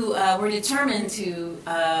who were determined to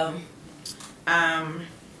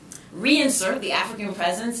reinsert the African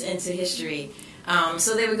presence into history.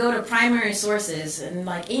 So they would go to primary sources, and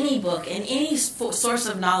like any book and any source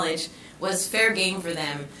of knowledge was fair game for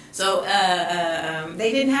them. So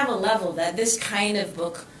they didn't have a level that this kind of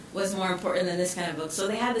book was more important than this kind of book. So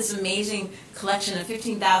they had this amazing collection of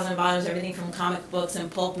 15,000 volumes, everything from comic books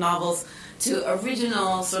and pulp novels to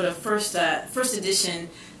original sort of first edition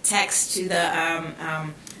text to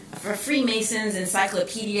the for Freemasons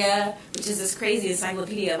Encyclopedia, which is this crazy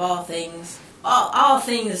encyclopedia of all things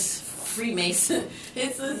Freemason.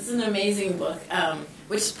 It's an amazing book,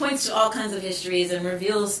 which points to all kinds of histories and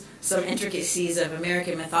reveals some intricacies of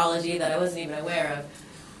American mythology that I wasn't even aware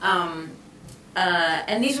of.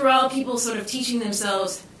 And these were all people sort of teaching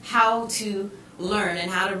themselves how to learn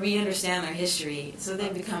and how to re-understand their history. So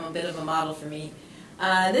they've become a bit of a model for me.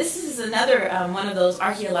 This is another one of those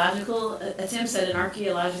archaeological attempts at an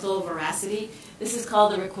archaeological veracity. This is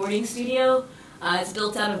called the Recording Studio. It's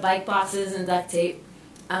built out of bike boxes and duct tape.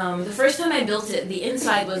 The first time I built it, the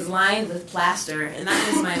inside was lined with plaster, and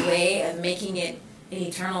that was my way of making it an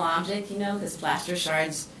eternal object, you know, because plaster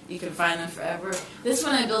shards, you can find them forever. This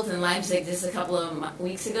one I built in Leipzig just a couple of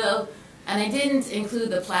weeks ago, and I didn't include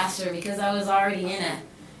the plaster because I was already in it.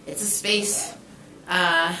 It's a space,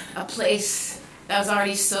 a place that was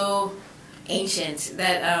already so ancient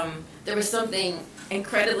that there was something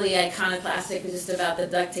incredibly iconoclastic just about the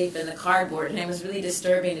duct tape and the cardboard, and it was really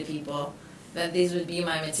disturbing to people that these would be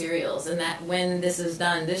my materials, and that when this is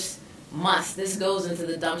done, this goes into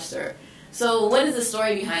the dumpster. So what is the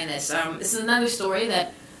story behind this? This is another story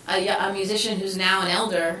that a musician who's now an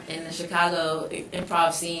elder in the Chicago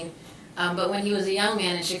improv scene, but when he was a young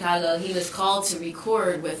man in Chicago, he was called to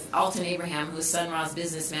record with Alton Abraham, who was Sun Ra's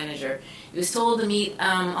business manager. He was told to meet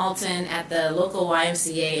Alton at the local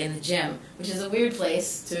YMCA in the gym, which is a weird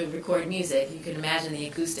place to record music. You can imagine the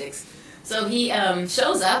acoustics. So he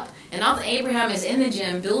shows up, and Alton Abraham is in the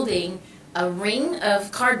gym building a ring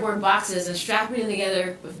of cardboard boxes and strapping them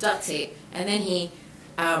together with duct tape. And then he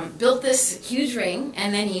built this huge ring,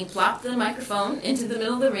 and then he plopped the microphone into the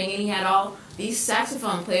middle of the ring, and he had all these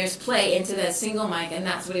saxophone players play into that single mic, and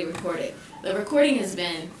that's what he recorded. The recording has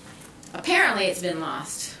been, apparently it's been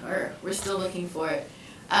lost, or we're still looking for it.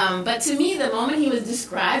 But to me, the moment he was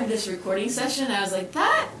described this recording session, I was like,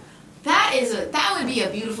 that would be a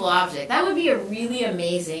beautiful object. That would be a really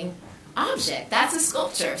amazing object. That's a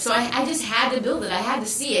sculpture. So I just had to build it. I had to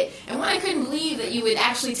see it. And when I couldn't believe that you would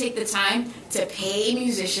actually take the time to pay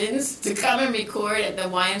musicians to come and record at the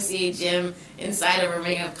YMCA gym inside of a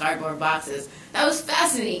ring of cardboard boxes, that was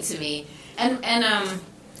fascinating to me. And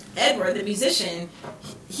Edward, the musician,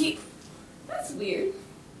 that's weird.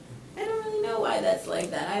 I don't really know why that's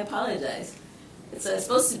like that. I apologize. It's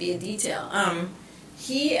supposed to be a detail.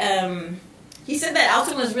 He said that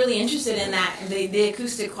Alton was really interested in that, the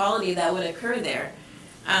acoustic quality that would occur there.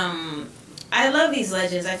 I love these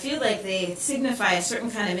legends. I feel like they signify a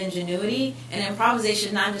certain kind of ingenuity and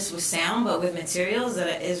improvisation, not just with sound, but with materials,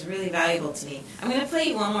 that is really valuable to me. I'm going to play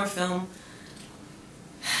you one more film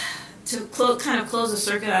to kind of close the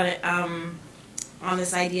circuit on it, on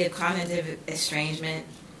this idea of cognitive estrangement.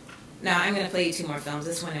 No, I'm going to play you two more films,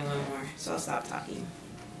 this one and one more, so I'll stop talking.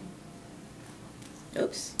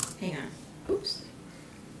 Oops, hang on. Oops.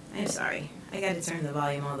 I'm sorry. I got to turn the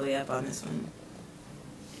volume all the way up on this one.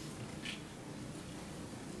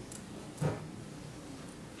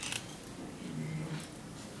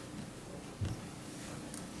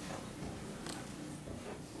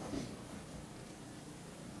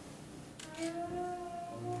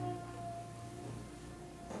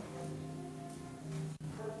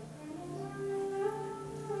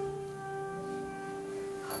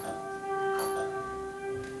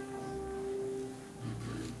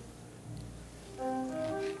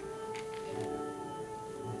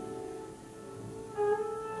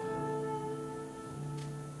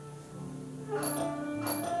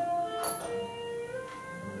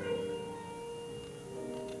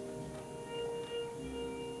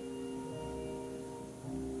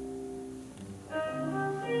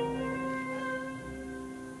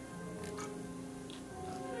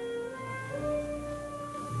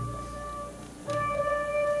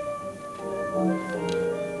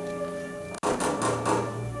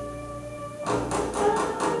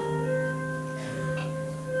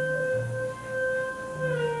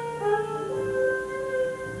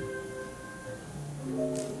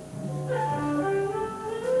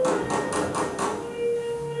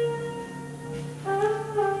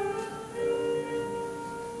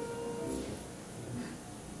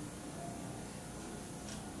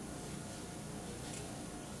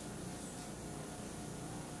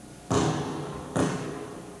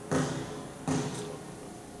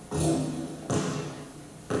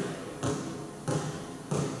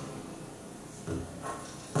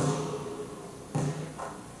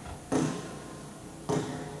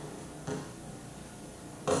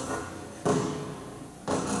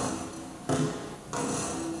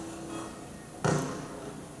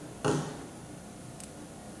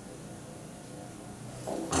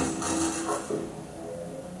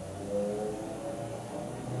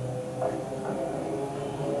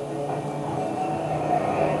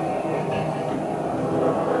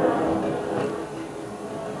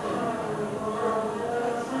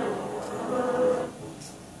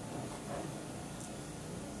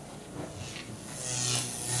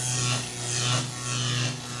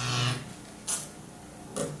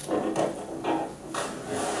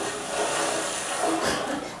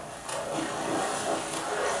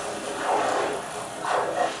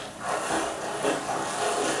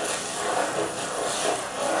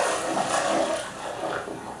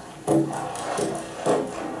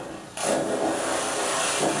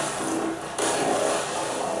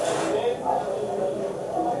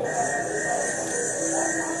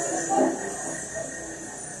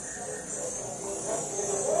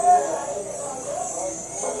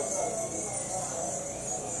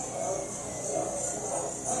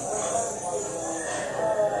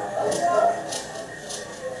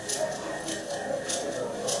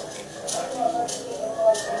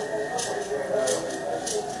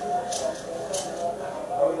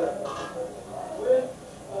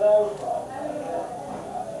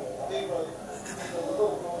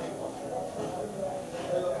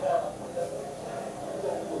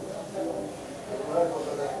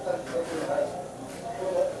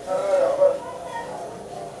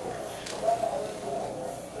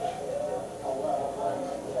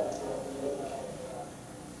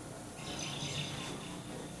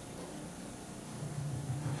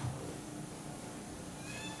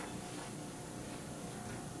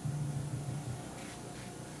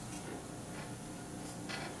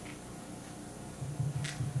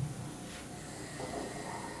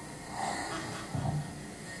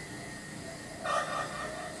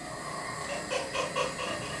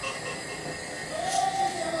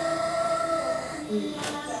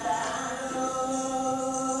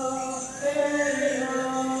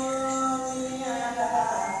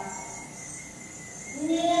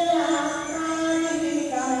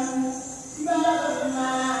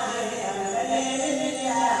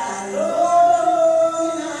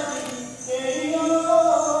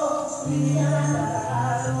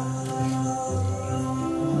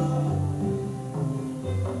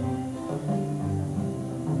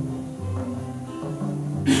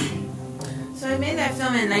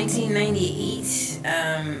 film in 1998,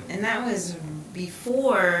 and that was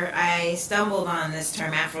before I stumbled on this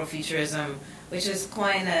term Afrofuturism, which is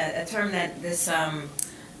coined a term that this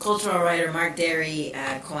cultural writer Mark Derry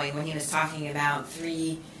coined when he was talking about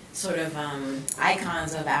three sort of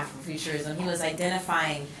icons of Afrofuturism. He was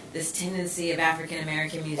identifying this tendency of African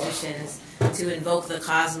American musicians to invoke the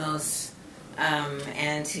cosmos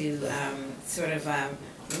and to sort of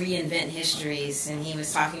reinvent histories. And he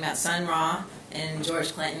was talking about Sun Ra and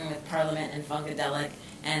George Clinton with Parliament and Funkadelic,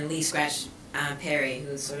 and Lee Scratch Perry,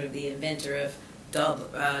 who's sort of the inventor of dub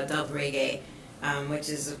reggae, which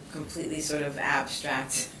is a completely sort of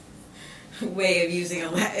abstract way of using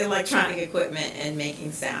electronic equipment and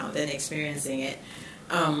making sound and experiencing it.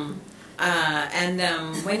 When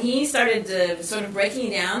he started sort of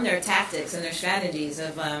breaking down their tactics and their strategies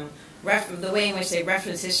of the way in which they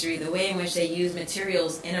reference history, the way in which they use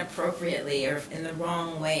materials inappropriately or in the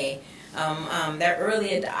wrong way, their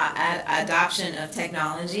early adoption of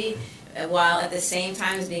technology, while at the same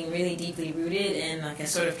time as being really deeply rooted in like a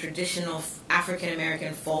sort of traditional African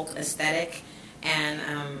American folk aesthetic and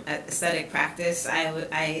aesthetic practice, I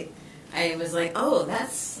was like, oh,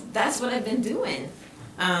 that's what I've been doing,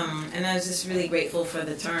 and I was just really grateful for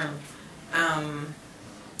the term.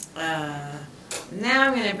 Now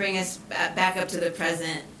I'm going to bring us back up to the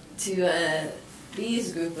present to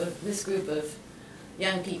this group of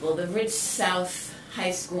young people, the Rich South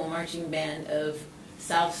High School Marching Band of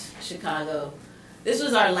South Chicago. This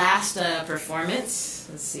was our last performance.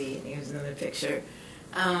 Let's see, here's another picture.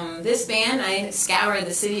 This band, I scoured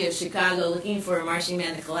the city of Chicago looking for a marching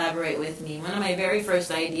band to collaborate with me. One of my very first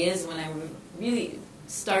ideas when I really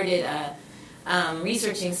started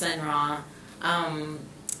researching Sun Ra,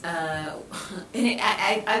 I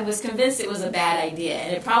was convinced it was a bad idea,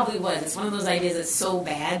 and it probably was. It's one of those ideas that's so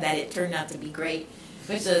bad that it turned out to be great.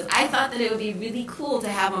 Which is, I thought that it would be really cool to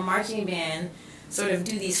have a marching band sort of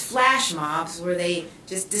do these flash mobs where they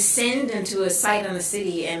just descend into a site on the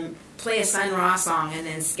city and play a Sun Ra song and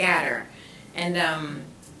then scatter. And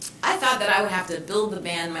I thought that I would have to build the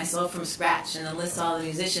band myself from scratch and enlist all the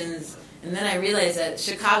musicians. And then I realized that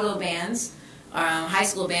Chicago bands, high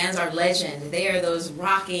school bands, are legend. They are those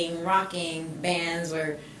rocking bands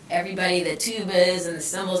where everybody, the tubas and the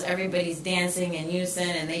cymbals, everybody's dancing in unison,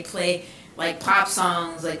 and they play like pop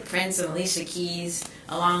songs like Prince and Alicia Keys,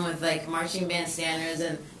 along with like marching band standards,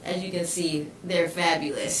 and as you can see, they're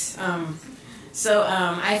fabulous.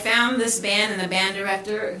 I found this band, and the band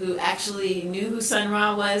director, who actually knew who Sun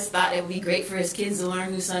Ra was, thought it would be great for his kids to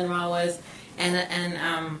learn who Sun Ra was, and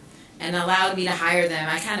allowed me to hire them.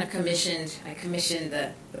 I kind of commissioned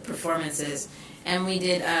the performances, and we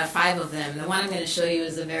did 5 of them. The one I'm going to show you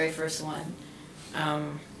is the very first one.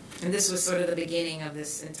 And this was sort of the beginning of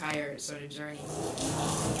this entire sort of journey.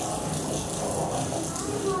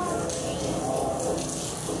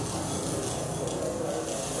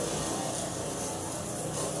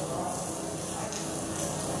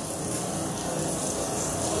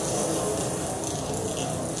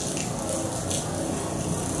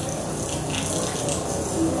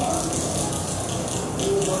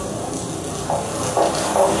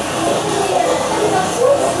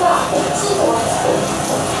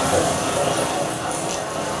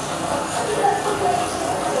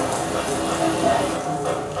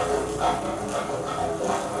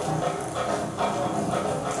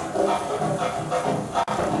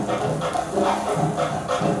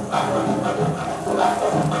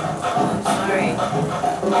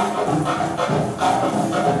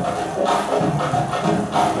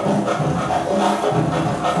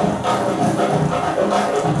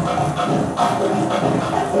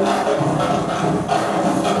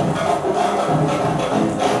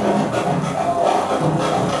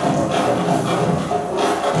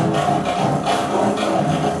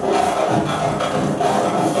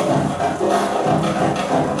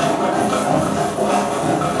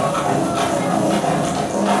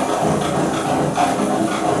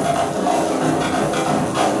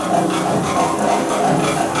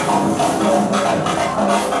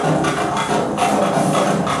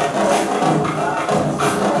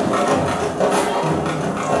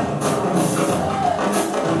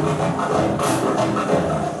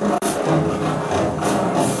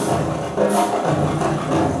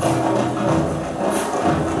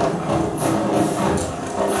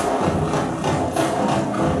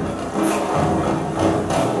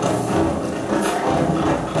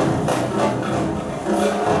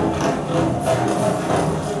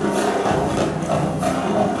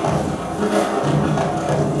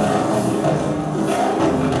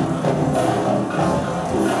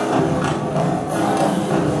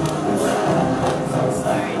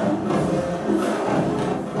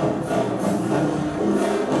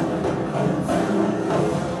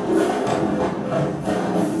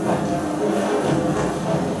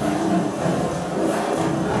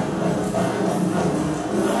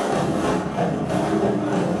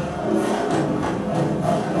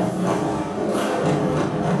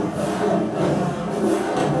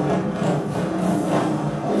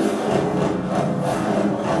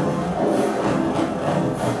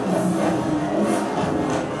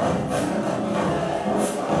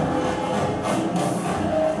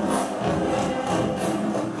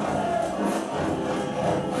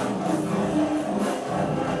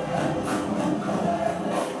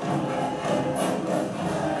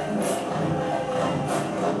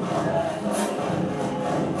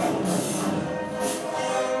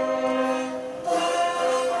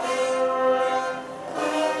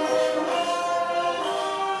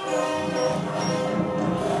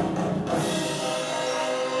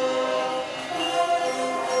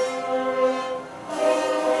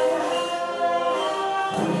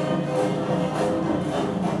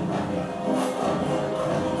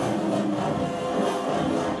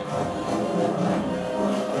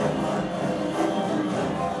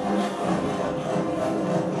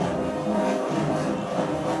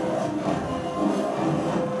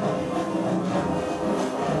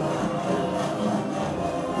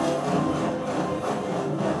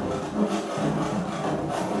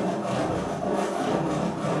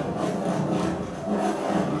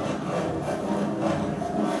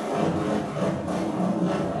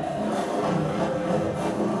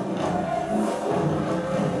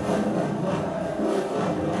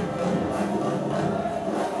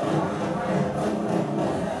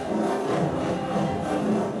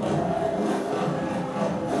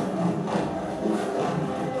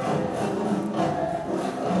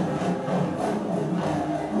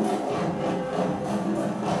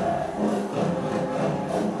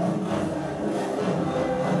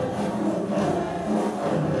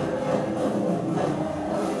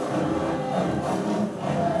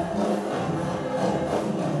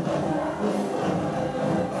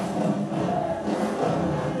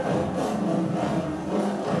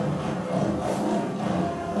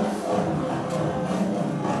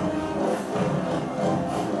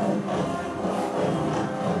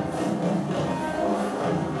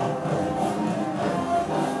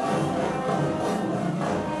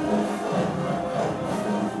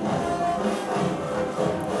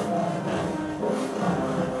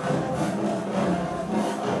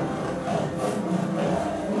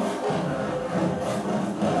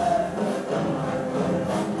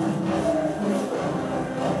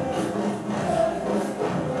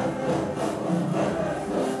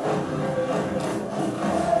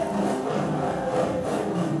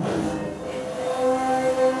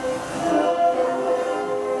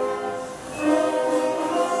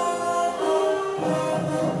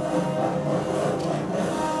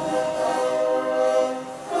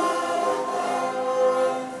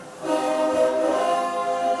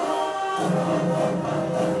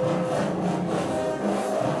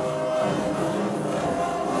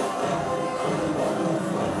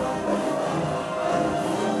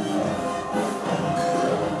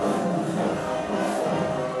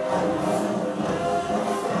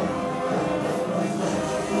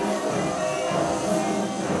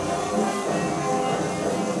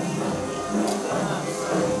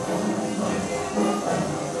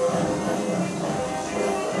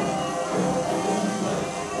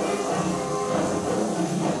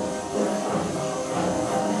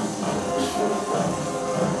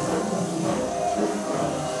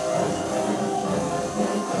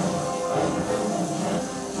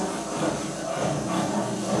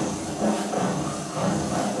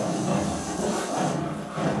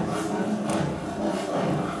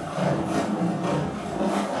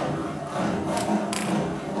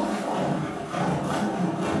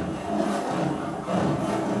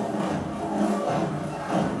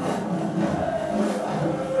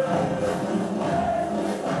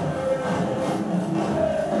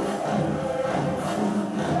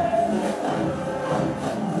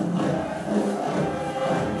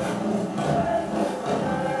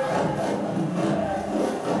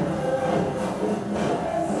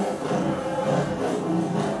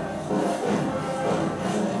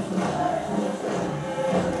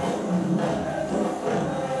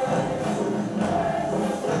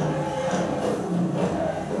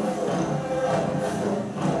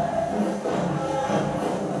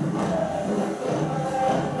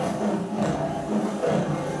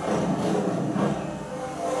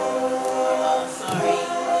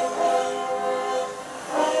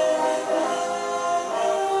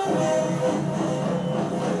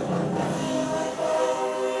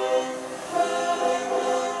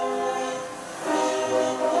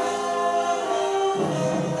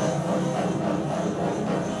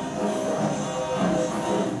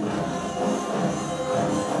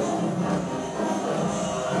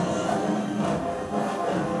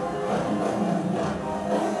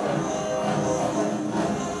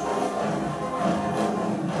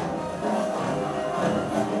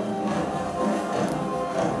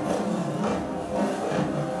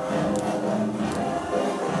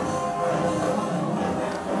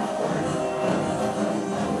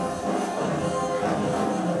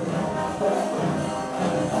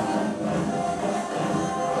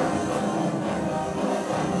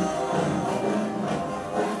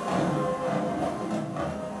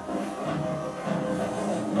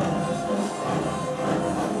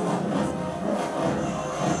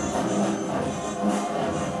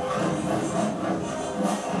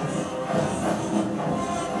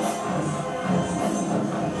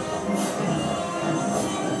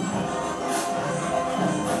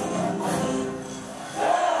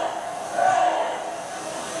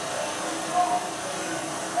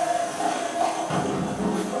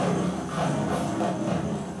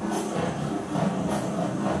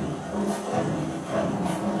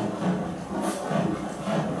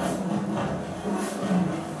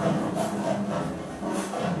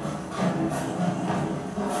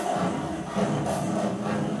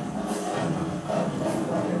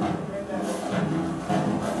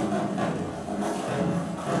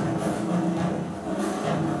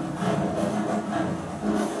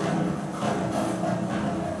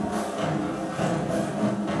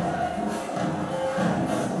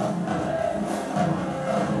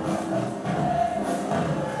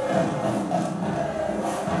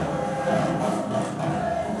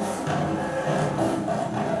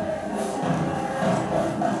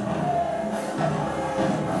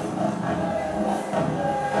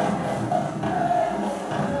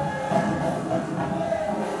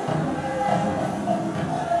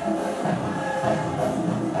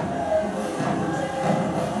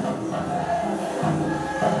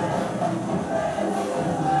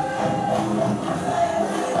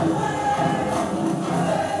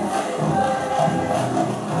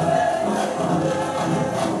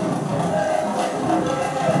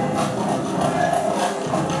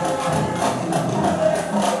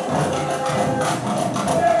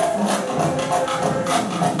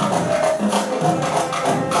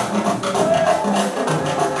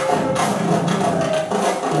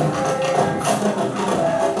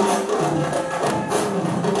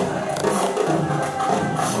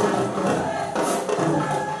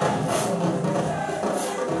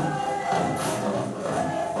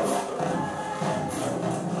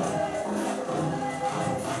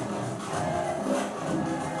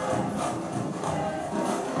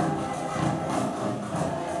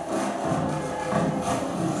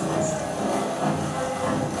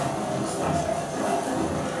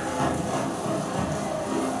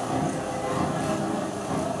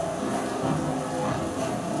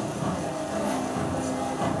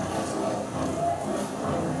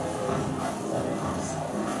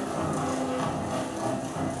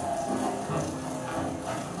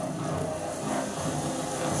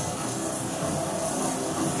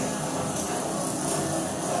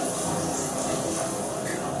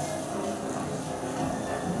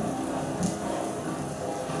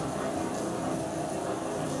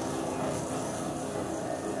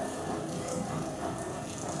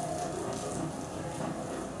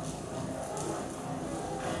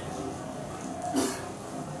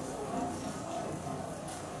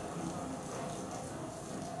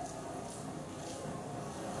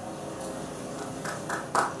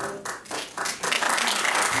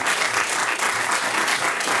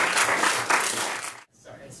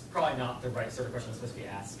 Sorry, it's probably not the right sort of question I'm supposed to be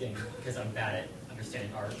asking because I'm bad at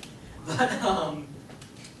understanding art. But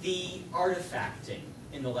the artifacting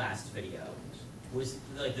in the last video was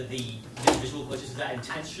like the visual glitches. Was that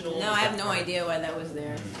intentional? No, I have no idea why that was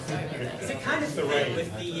there. Sorry about Because that. it kind of fit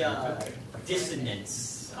with the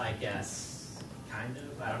dissonance, I guess. Kind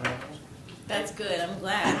of. I don't know. That's good. I'm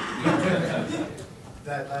glad.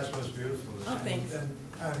 That last one was beautiful. Oh, thanks. And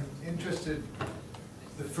I'm interested,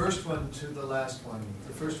 the first one to the last one,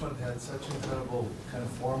 the first one had such incredible kind of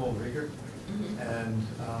formal rigor. And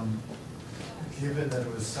given that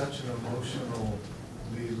it was such an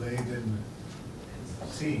emotionally laden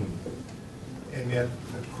scene, and yet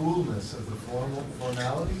the coolness of the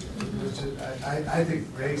formality, which I think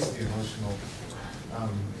raised the emotional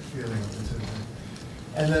feeling.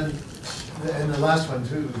 And then, and the last one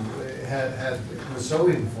too, it was so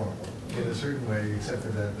informal in a certain way, except for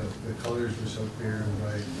that the colors were so clear and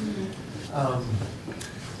bright.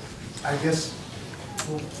 I guess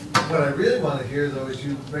what I really want to hear though is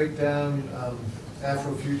you break down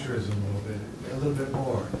afrofuturism a little bit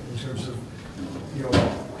more in terms of, you know,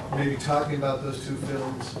 maybe talking about those two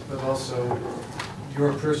films, but also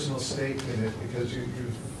your personal stake in it, because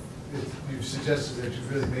you've suggested that you've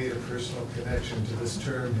really made a personal connection to this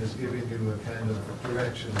term, has given you a kind of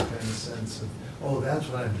direction, a kind of sense of, oh, that's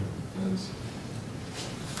what I'm doing.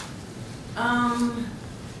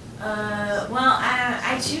 Well,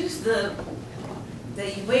 I choose the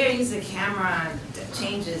way I use the camera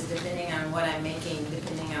changes depending on what I'm making,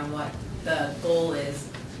 depending on what the goal is.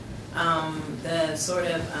 The sort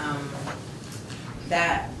of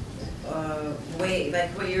that way, like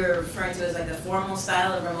what you're referring to as like the formal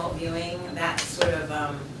style of remote viewing, that sort of,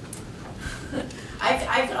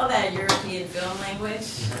 I call that European film language,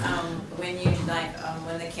 when you like,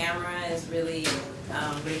 when the camera is really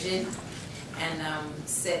rigid and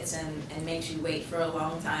sits and makes you wait for a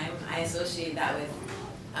long time. I associate that with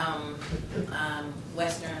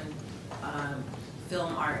Western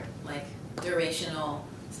film art, like durational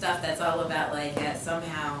stuff that's all about like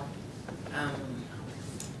somehow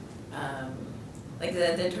like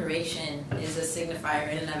the duration is a signifier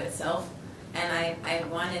in and of itself, and I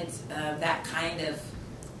wanted that kind of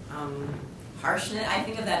harshness. I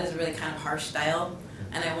think of that as a really kind of harsh style,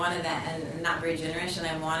 and I wanted that, and not very generous, and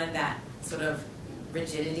I wanted that sort of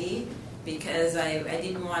rigidity because I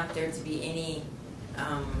didn't want there to be any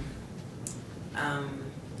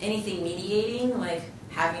anything mediating, like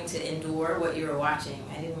having to endure what you were watching.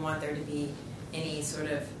 I didn't want there to be any sort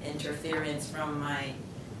of interference from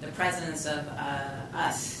the presence of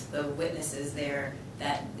us, the witnesses there,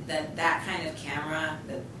 that kind of camera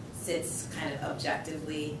that sits kind of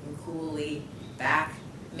objectively and coolly back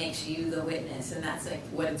makes you the witness, and that's like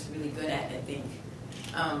what it's really good at, I think.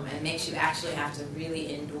 And makes you actually have to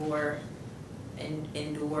really endure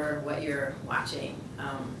what you're watching.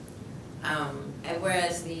 And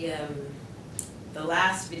whereas the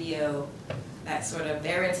last video, that sort of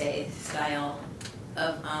verite style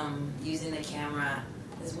of using the camera,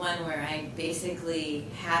 is one where I basically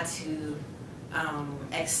had to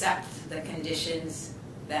accept the conditions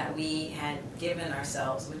that we had given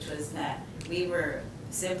ourselves, which was that we were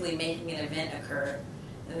simply making an event occur,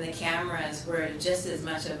 and the cameras were just as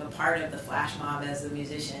much of a part of the flash mob as the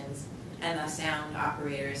musicians and the sound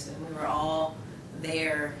operators, and we were all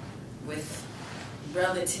there with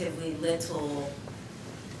relatively little,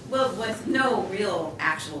 well, with no real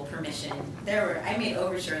actual permission. I made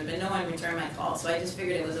overtures, but no one returned my call, so I just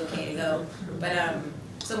figured it was okay to go. But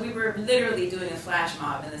so we were literally doing a flash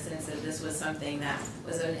mob in the sense that this was something that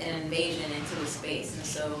was an invasion into the space, and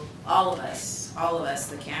so all of us,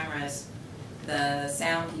 the cameras, the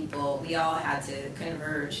sound people, we all had to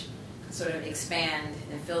converge, sort of expand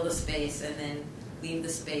and fill the space, and then leave the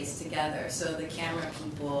space together. So the camera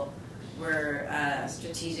people were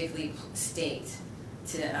strategically staked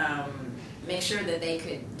to make sure that they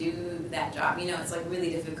could do that job. You know, it's like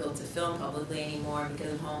really difficult to film publicly anymore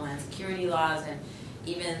because of Homeland Security laws, and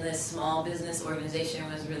even this small business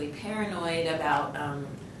organization was really paranoid about,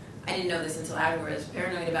 I didn't know this until afterwards,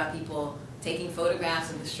 paranoid about people taking photographs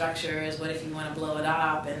of the structures, what if you want to blow it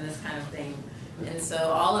up, and this kind of thing. And so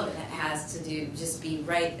all of it has to do, just be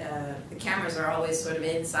right, the cameras are always sort of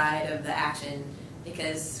inside of the action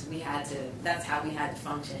because we had to, that's how we had to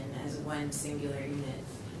function as one singular unit.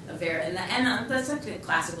 And that's like a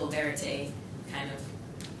classical verite kind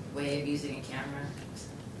of way of using a camera.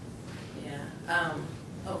 Yeah.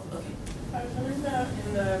 Oh, okay. I was wondering about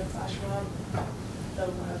in the flash mob, the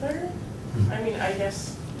weather. I mean, I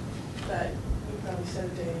guess that you probably said a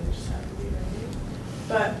day and just have to be ready.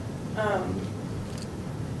 But,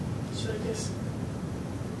 so I guess,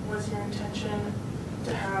 was your intention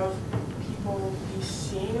to have people be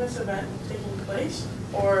seeing this event taking place,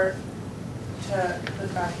 or to the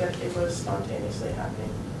fact that it was spontaneously happening?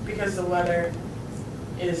 Because the weather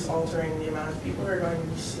is altering the amount of people who are going to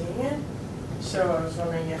be seeing it. So I was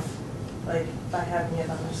wondering if, like, by having it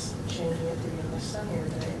on this, changing it to be on this sunnier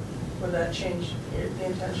day, would that change the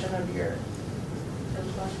intention of your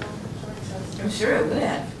platform? Does that make sense? I'm sure it would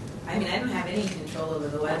have. I mean, I don't have any control over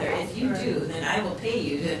the weather. If you do, then I will pay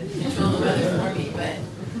you to control the weather for me, but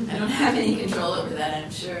I don't have any control over that.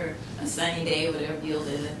 I'm sure a sunny day would have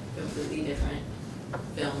yielded a completely different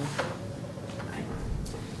film.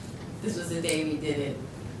 This was the day we did it.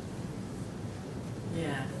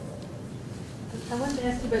 Yeah. I wanted to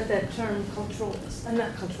ask you about that term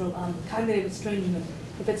cognitive estrangement.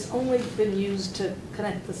 If it's only been used to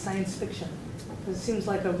connect to science fiction, because it seems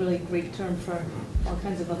like a really great term for all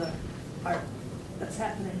kinds of other art that's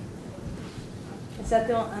happening. Is that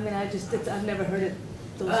the only, I mean, I've never heard it,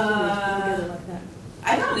 those two words put together like that.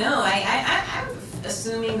 I don't know. I'm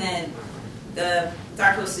assuming that the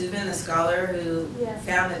Darko Suvin, the scholar who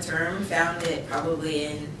found the term, found it probably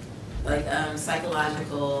in like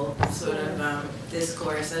psychological sort of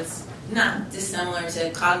discourse that's not dissimilar to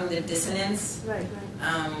cognitive dissonance, Right.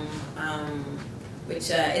 Which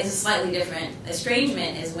is a slightly different.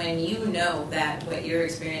 Estrangement is when you know that what you're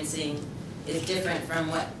experiencing is different from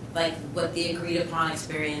what the agreed upon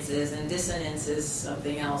experience is, and dissonance is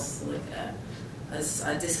something else, like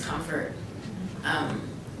a discomfort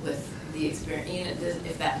with the experience, you know,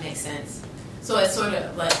 if that makes sense. So it's sort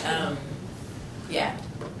of like, yeah.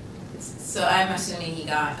 So I'm assuming he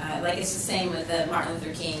got, like it's the same with Martin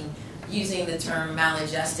Luther King using the term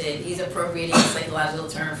maladjusted. He's appropriating a psychological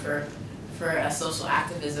term for social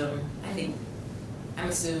activism. I'm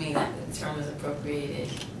assuming that the term was appropriated.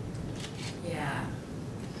 Yeah.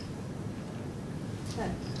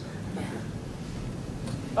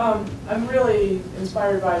 I'm really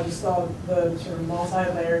inspired by just the sort of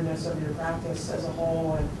multi-layeredness of your practice as a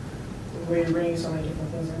whole, and the way you're bringing so many different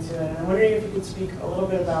things into it. And I'm wondering if you could speak a little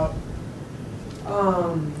bit about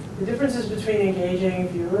the differences between engaging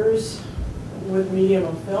viewers with medium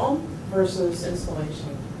of film versus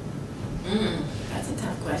installation. That's a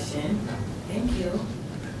tough question. Thank you.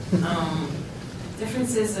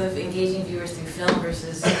 Differences of engaging viewers through film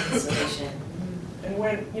versus installation. And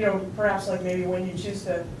when, you know, perhaps like maybe when you choose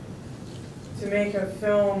to make a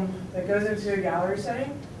film that goes into a gallery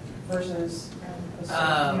setting versus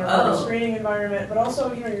a screening environment, but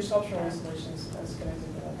also, you know, your sculptural installations as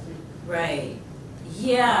connected to that too. Right.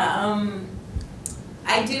 Yeah.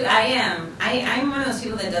 I'm one of those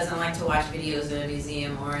people that doesn't like to watch videos in a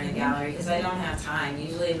museum or in a gallery because I don't have time.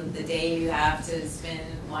 Usually the day you have to spend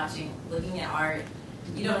looking at art,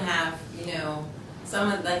 you don't have, you know,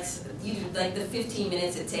 someone like the 15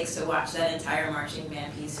 minutes it takes to watch that entire marching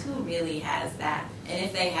band piece. Who really has that? And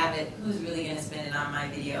if they have it, who's really going to spend it on my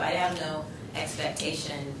video? I have no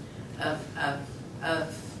expectation of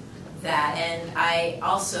that. And I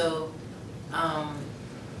also,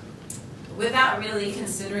 without really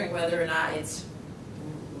considering whether or not it's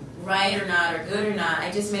right or not, or good or not,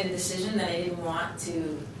 I just made a decision that I didn't want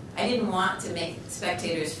to make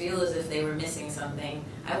spectators feel as if they were missing something.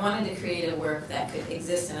 I wanted to create a work that could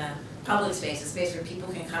exist in a public space, a space where people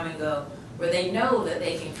can come and go, where they know that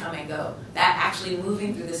they can come and go. That actually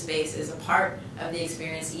moving through the space is a part of the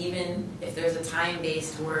experience, even if there's a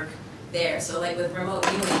time-based work there. So like with remote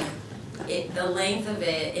viewing, the length of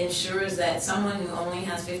it ensures that someone who only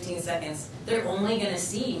has 15 seconds, they're only going to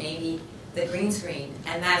see maybe the green screen,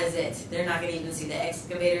 and that is it. They're not going to even see the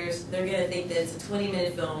excavators. They're going to think that it's a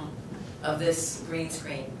 20-minute film of this green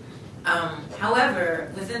screen.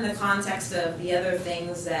 However, within the context of the other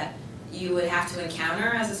things that you would have to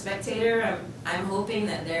encounter as a spectator, I'm hoping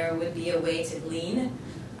that there would be a way to glean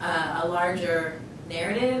a larger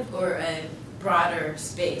narrative or a broader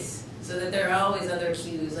space, so that there are always other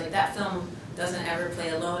cues. Like that film doesn't ever play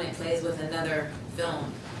alone, it plays with another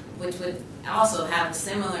film, which would also have a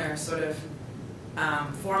similar sort of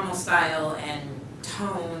formal style and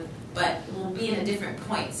tone, but will be in a different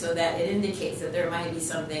point, so that it indicates that there might be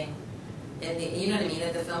something in the, you know what I mean,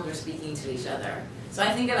 that the films are speaking to each other. So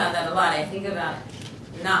I think about that a lot. I think about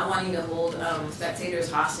not wanting to hold spectators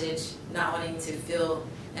hostage, not wanting to feel,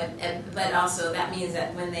 but also that means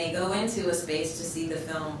that when they go into a space to see the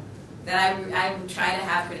film, that I would try to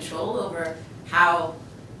have control over how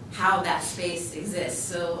that space exists.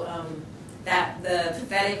 So that the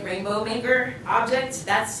pathetic rainbow maker object,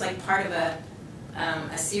 that's like part of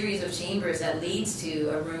a series of chambers that leads to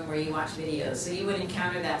a room where you watch videos. So you would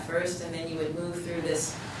encounter that first, and then you would move through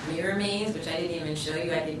this mirror maze, which I didn't even show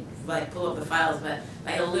you. I could like pull up the files, but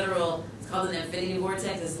like a literal, it's called an infinity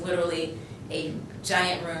vortex. It's literally a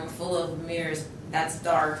giant room full of mirrors that's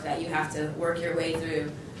dark that you have to work your way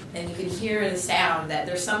through. And you can hear the sound that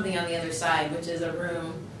there's something on the other side, which is a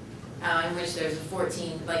room in which there's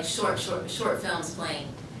 14 like short films playing.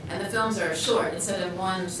 And the films are short. Instead of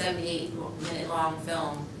one 78-minute long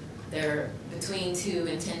film, they're between 2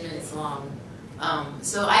 and 10 minutes long.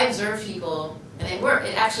 So I observe people, and it worked.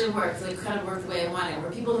 It actually worked. It kind of worked the way I wanted,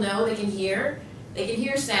 where people know they can hear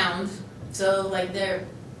sound. So like they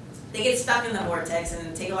get stuck in the vortex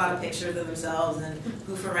and take a lot of pictures of themselves and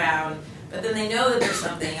goof around. But then they know that there's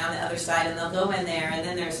something on the other side, and they'll go in there. And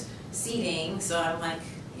then there's seating. So I'm like,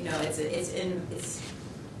 you know, it's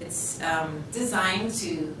designed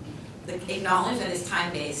to acknowledge that it's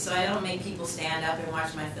time-based. So I don't make people stand up and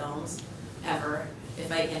watch my films ever,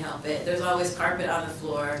 if I can help it. There's always carpet on the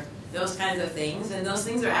floor, those kinds of things. And those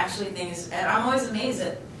things are actually things, and I'm always amazed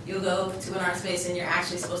that you'll go to an art space and you're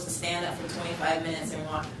actually supposed to stand up for 25 minutes and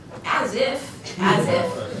walk, as if,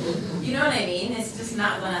 you know what I mean? It's just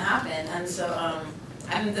not going to happen. And so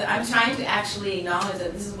I'm trying to actually acknowledge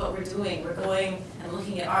that this is what we're doing. We're going and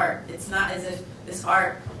looking at art. It's not as if this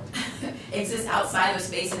art exists outside of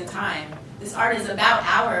space and time. This art is about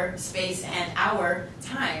our space and our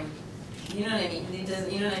time. You know what I mean?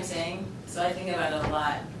 You know what I'm saying? So I think about it a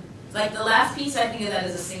lot. Like the last piece, I think of that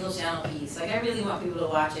as a single channel piece. Like I really want people to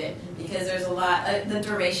watch it because there's a lot. The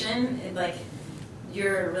duration, like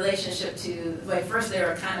your relationship to, like first they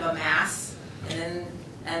were kind of a mass, and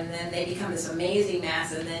then they become this amazing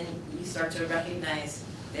mass, and then you start to recognize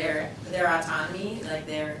their autonomy, like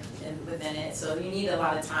they're within it. So you need a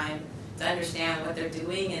lot of time to understand what they're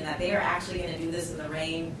doing and that they are actually going to do this in the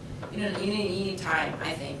rain. You know, you need time,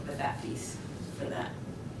 I think, with that piece for that.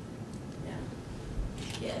 Yeah.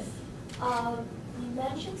 Yes. You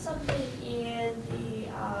mentioned something in the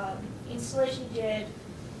installation you did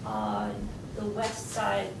on the west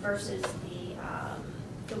side versus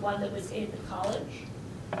the one that was in the college.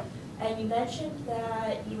 And you mentioned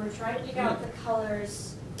that you were trying to pick out the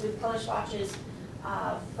colors with color swatches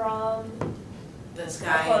from the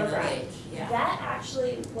sky and the lake. Yeah. That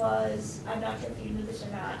actually was, I'm not sure if you knew this or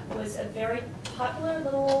not, was a very popular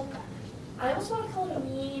little, I almost want to call it a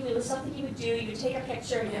meme. It was something you would do. You would take a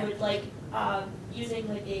picture and you would like, using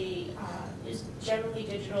like a, just generally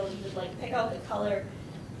digital, you would like pick out the color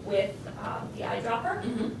with the eyedropper.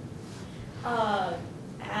 Mm-hmm.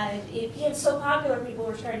 And it became so popular, people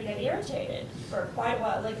were starting to get irritated for quite a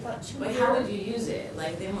while, like about 2 years. But how would you use it?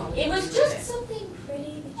 Like they won't. It was just something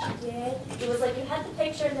pretty that you did. It was like you had the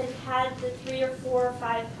picture and then you had the 3 or 4 or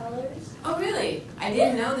 5 colors. Oh really? I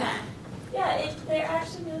didn't know that. Yeah, they're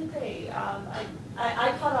actually really pretty.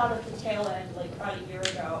 I caught on at the tail end like about a year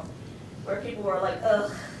ago, where people were like,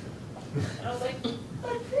 ugh. And I was like,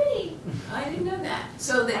 they're pretty. I didn't know that.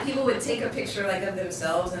 So that people would take a picture like of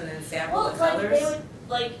themselves and then sample the colors? They would,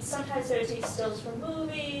 like, sometimes they would take stills from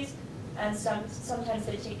movies, and sometimes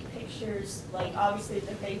they take pictures, like, obviously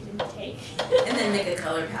that they didn't take. And then make a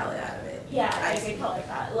color palette out of it. Yeah, make a color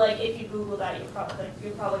palette. Like, if you Google that, you'll probably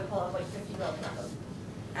pull up, like, 50 million of them.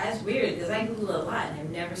 That's weird, because I Google a lot, and I've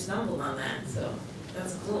never stumbled on that, so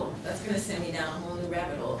that's cool. That's going to send me down a whole new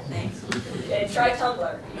rabbit hole. Thanks. Yeah, try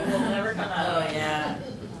Tumblr. You will never come out of it. Oh, yeah.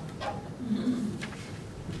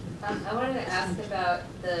 I wanted to ask about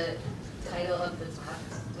the title of the talk,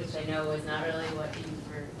 which I know was not really what you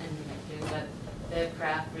were ending up doing, but the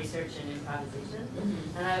craft, research, and improvisation.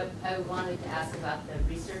 Mm-hmm. And I wanted to ask about the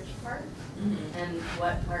research part, and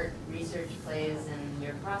what part research plays in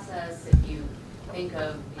your process, if you think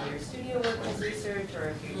of your studio work as research, or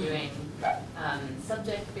if you're doing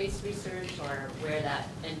subject-based research, or where that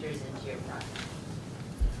enters into your process.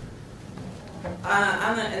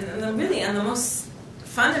 On the most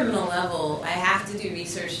fundamental level, I have to do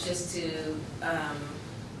research just to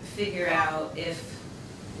figure out if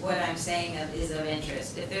what I'm saying is of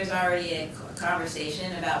interest. If there's already a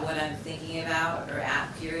conversation about what I'm thinking about or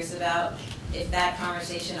curious about, if that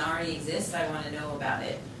conversation already exists, I want to know about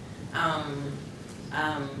it.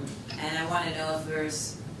 And I want to know if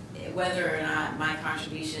there's whether or not my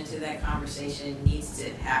contribution to that conversation needs to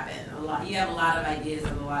happen. You have a lot of ideas,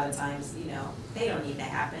 and a lot of times, they don't need to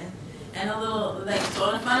happen. And a little, so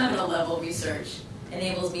on a fundamental level, research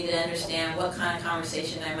enables me to understand what kind of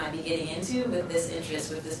conversation I might be getting into with this interest,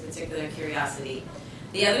 with this particular curiosity.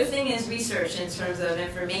 The other thing is research in terms of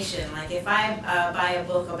information. Like if I buy a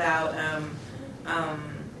book about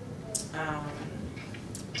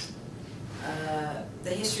the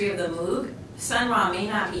history of the Moog Sun Ra may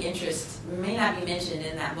not be mentioned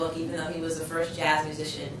in that book, even though he was the first jazz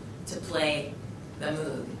musician to play the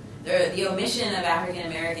Moog. The omission of African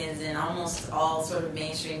Americans in almost all sort of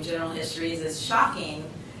mainstream general histories is shocking,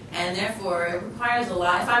 and therefore it requires a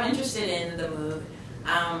lot. If I'm interested in the Moog,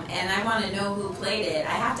 and I want to know who played it,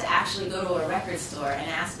 I have to actually go to a record store and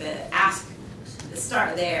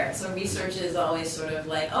start there. So research is always sort of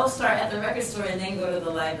like, oh, start at the record store and then go to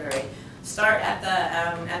the library. Start at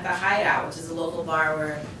the Hideout, which is a local bar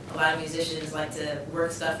where a lot of musicians like to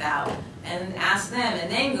work stuff out, and ask them,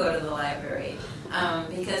 and then go to the library.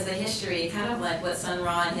 Because the history, kind of like what Sun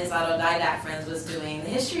Ra and his autodidact friends was doing, the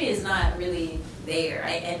history is not really there.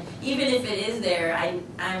 And even if it is there,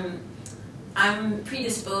 I'm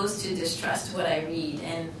predisposed to distrust what I read,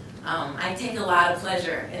 and I take a lot of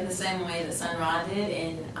pleasure in the same way that Sun Ra did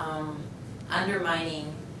in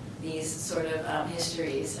undermining these sort of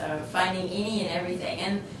histories, finding any and everything,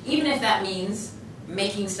 and even if that means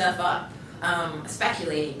making stuff up,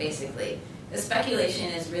 speculating basically. The speculation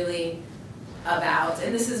is really about,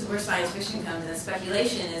 and this is where science fiction comes in,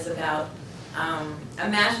 speculation is about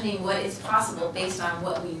imagining what is possible based on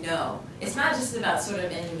what we know. It's not just about sort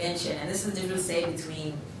of invention, and this is the difference, say,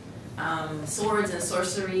 between swords and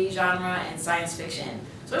sorcery genre and science fiction.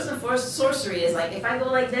 Swords and sorcery is like, if I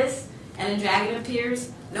go like this and a dragon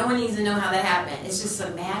appears, no one needs to know how that happened. It's just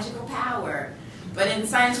some magical power. But in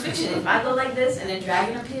science fiction, if I go like this and a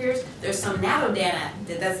dragon appears, there's some nanodata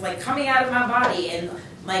that's like coming out of my body and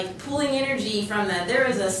like pulling energy from that. There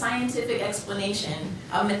is a scientific explanation,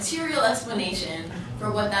 a material explanation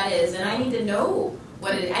for what that is, and I need to know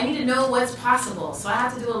what it is. I need to know what's possible. So I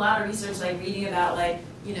have to do a lot of research, like reading about, like,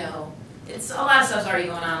 you know, it's a lot of stuff's already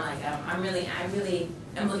going on. Like I really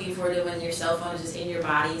am looking forward to when your cell phone is just in your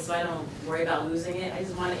body, so I don't worry about losing it. I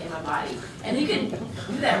just want it in my body, and you can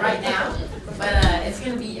do that right now. But it's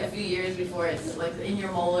going to be a few years before it's like in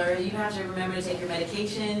your molar. You have to remember to take your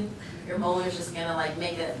medication. Your molar is just going to like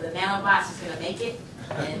make it. The nanobot's just going to make it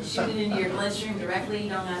and shoot it into your bloodstream directly. You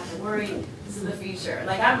don't have to worry. This is the future.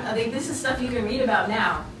 Like I think this is stuff you can read about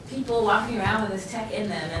now. People walking around with this tech in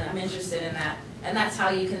them, and I'm interested in that. And that's how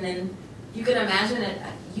you can then. You can imagine it.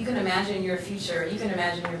 You can imagine your future. You can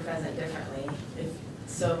imagine your present differently.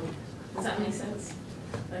 So, does that make sense?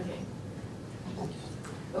 Okay.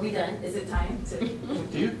 Are we done? Is it time to?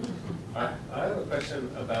 Do you? I have a question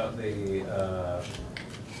about the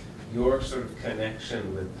your sort of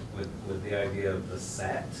connection with the idea of the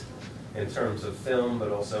set in terms of film,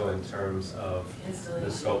 but also in terms of the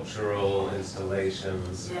sculptural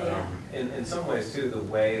installations. Yeah. In some ways too, the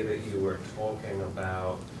way that you were talking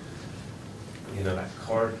about, you know, that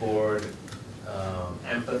cardboard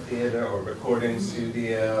amphitheater or recording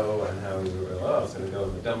studio, and how you were, oh, it's going to go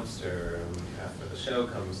in the dumpster after the show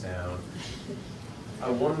comes down. I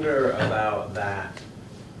wonder about that.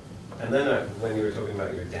 And then when you were talking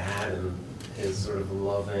about your dad and his sort of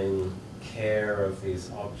loving care of these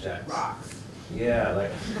objects. Rocks. Yeah,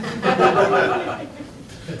 like,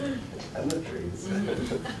 and the trees.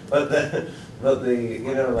 but the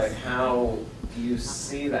you know, like how you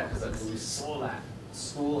see that, because we saw that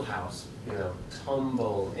schoolhouse, you know,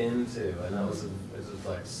 tumble into, and that was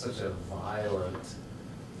like such a violent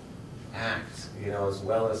act, you know, as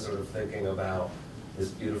well as sort of thinking about this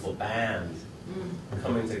beautiful band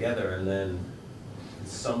coming together and then in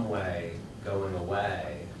some way going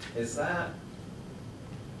away. Is that,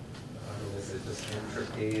 I mean, is it just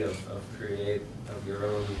entropy of your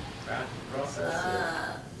own craft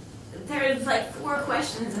process? There's like 4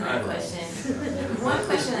 questions in that question. One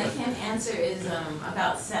question I can't answer is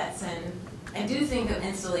about sets, and I do think of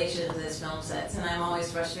installations as film sets, and I'm always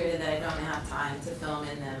frustrated that I don't have time to film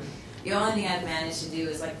in them. The only thing I've managed to do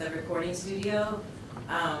is like the recording studio,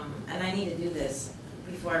 and I need to do this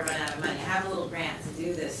before I run out of money. I have a little grant to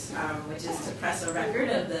do this, which is to press a record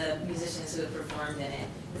of the musicians who have performed in it.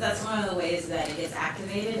 That's one of the ways that it gets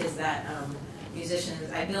activated, is that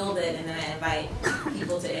musicians, I build it and then I invite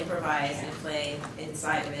people to improvise and play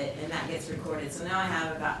inside of it, and that gets recorded. So now I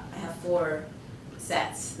have 4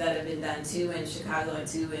 sets that have been done, 2 in Chicago and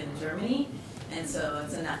 2 in Germany, and so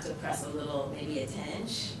it's enough to press a little, maybe a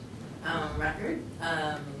 10-inch record.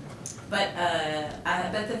 But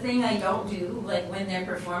the thing I don't do, like when they're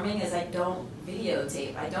performing, is I don't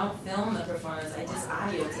videotape. I don't film the performance. I just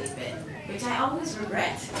audio tape it, which I always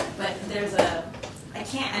regret. But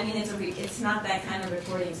it's not that kind of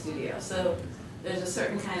recording studio. So there's a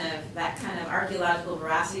certain kind of archaeological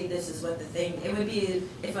veracity. This is what the thing. It would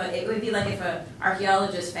be like if an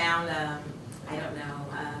archaeologist found a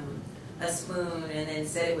spoon and then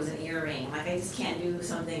said it was an earring. Like, I just can't do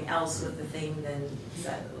something else with the thing than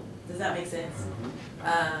that. Does that make sense?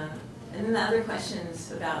 And then the other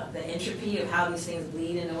questions about the entropy of how these things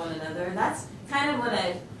bleed into one another. That's kind of what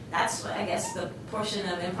I guess the portion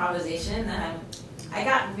of improvisation that I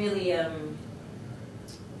got really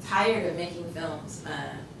tired of making films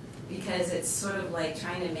because it's sort of like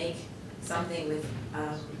trying to make something with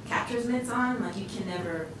captures mitts on. Like you can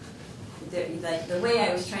never, like the way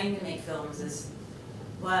I was trained to make films is,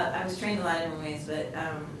 well, I was trained a lot of different ways, but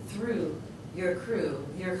through your crew,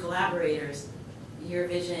 your collaborators, your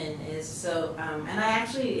vision is so, and I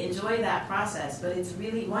actually enjoy that process, but it's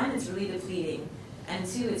really, one, it's really depleting, and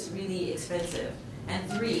two, it's really expensive, and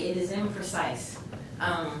three, it is imprecise.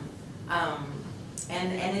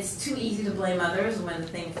 And it's too easy to blame others when the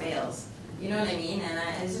thing fails. You know what I mean? And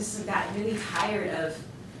I just got really tired of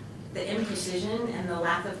the imprecision and the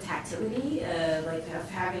lack of tactility, like of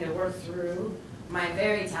having to work through my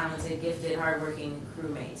very talented, gifted, hardworking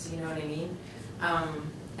crewmates. You know what I mean?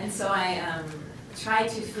 And so I tried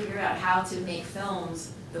to figure out how to make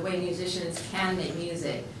films the way musicians can make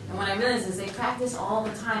music. And what I realized is they practice all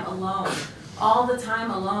the time alone. All the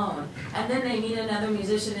time alone. And then they meet another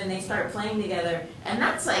musician and they start playing together. And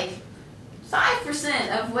that's like 5%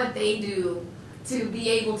 of what they do to be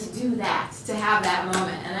able to do that, to have that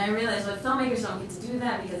moment. And I realized, well, filmmakers don't get to do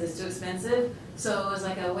that because it's too expensive. So it was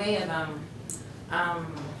like a way of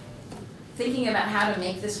thinking about how to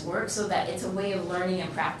make this work so that it's a way of learning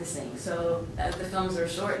and practicing. So the films are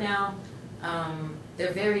short now.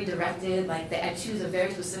 They're very directed, like I choose a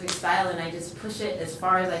very specific style and I just push it as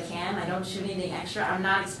far as I can. I don't shoot anything extra. I'm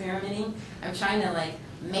not experimenting. I'm trying to like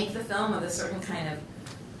make the film with a certain kind of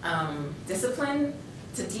discipline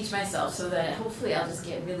to teach myself so that hopefully I'll just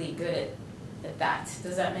get really good at that.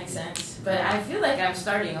 Does that make sense? But I feel like I'm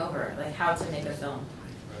starting over, like how to make a film.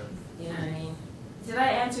 You know what I mean? Did I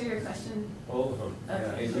answer your question? All of them.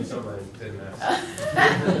 Okay. Yeah, even some I didn't ask.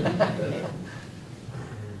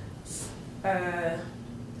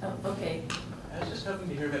 Okay. I was just hoping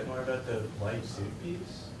to hear a bit more about the white suit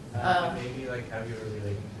piece. Maybe like how you were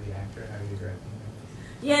relating to the actor, how you were directing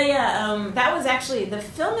it. Yeah. That was actually, the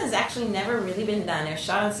film has actually never really been done. It was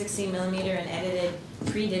shot on 16 millimeter and edited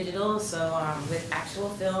pre-digital, so with actual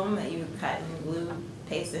film that you cut and glue,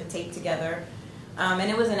 paste, and tape together. And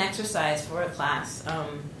it was an exercise for a class.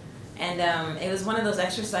 And it was one of those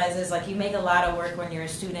exercises, like you make a lot of work when you're a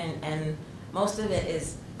student, and most of it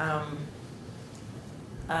is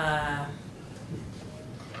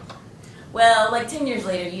well, like 10 years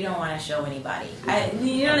later, you don't want to show anybody.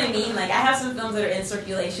 You know what I mean? Like I have some films that are in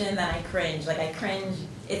circulation that I cringe. Like I cringe.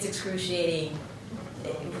 It's excruciating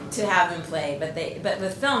to have them play. But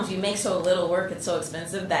with films, you make so little work. It's so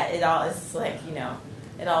expensive that it all is like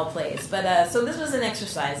it all plays. But so this was an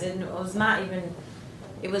exercise. It was not even.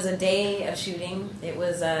 It was a day of shooting. It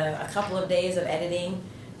was a couple of days of editing.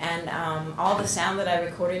 And all the sound that I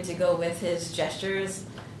recorded to go with his gestures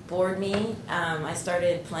bored me. I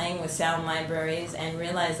started playing with sound libraries and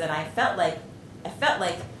realized that I felt like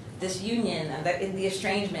this union, the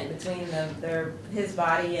estrangement between his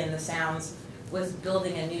body and the sounds was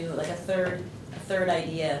building a new, like a third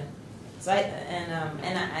idea. So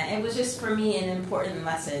it was just for me an important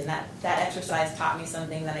lesson. That exercise taught me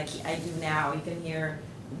something that I do now. You can hear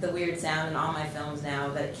the weird sound in all my films now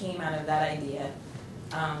that it came out of that idea.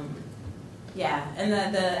 Yeah,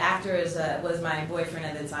 and the actor was my boyfriend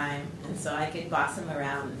at the time, and so I could boss him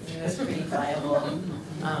around. He was pretty pliable,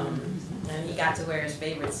 and he got to wear his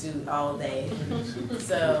favorite suit all day.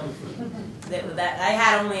 So that I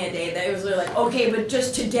had only a day. That it was really like, okay, but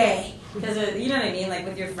just today, because you know what I mean. Like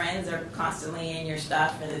with your friends, they're constantly in your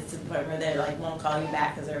stuff, and it's to the point where they like won't call you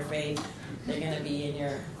back because they're afraid they're gonna be in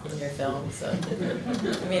your film. So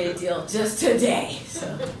we made a deal just today.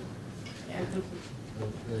 So yeah.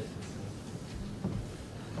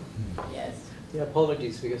 Yes. Yeah,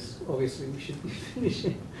 apologies because obviously we should be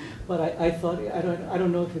finishing. But I thought I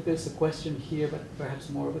don't know if there's a question here, but perhaps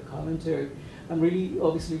more of a commentary. I'm really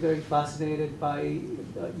obviously very fascinated by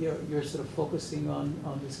your sort of focusing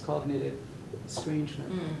on this cognitive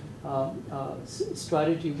estrangement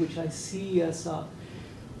strategy, which I see as a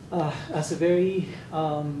very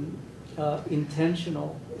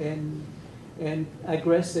intentional and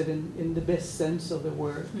aggressive in the best sense of the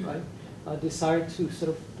word, right? A desire to sort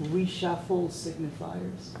of reshuffle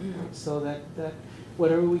signifiers, so that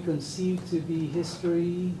whatever we conceive to be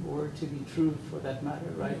history or to be truth, for that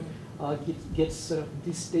matter, right, gets sort of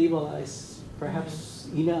destabilized, perhaps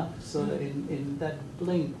enough, so that in that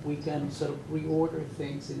blink we can sort of reorder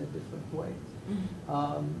things in a different way.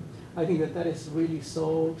 I think that is really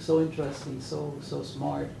so interesting, so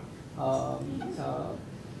smart.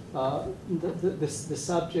 the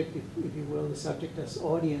subject, if you will, the subject as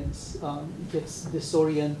audience gets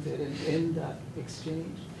disoriented in that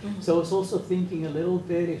exchange. Mm-hmm. So I was also thinking a little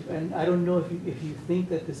bit, and I don't know if you think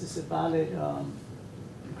that this is a valid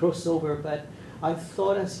crossover, but I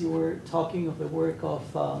thought as you were talking of the work of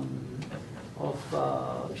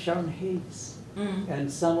Sharon Hayes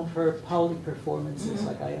and some of her public performances,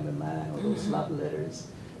 like I Am a Man or those love letters.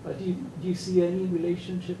 Do you see any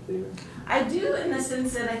relationship there? I do, in the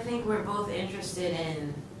sense that I think we're both interested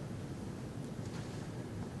in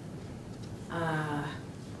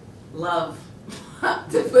love,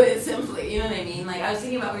 to put it simply. You know what I mean? Like, I was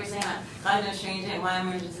thinking about what you're saying about cognitive strange and why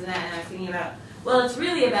I'm interested in that, and I was thinking about, well, it's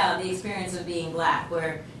really about the experience of being black,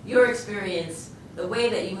 where your experience, the way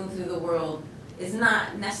that you move through the world, is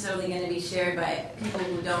not necessarily going to be shared by people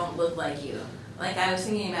who don't look like you. Like I was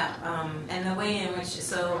thinking about, and the way in which,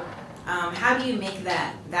 so how do you make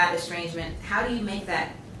that estrangement, how do you make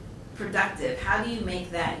that productive, how do you make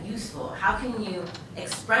that useful, how can you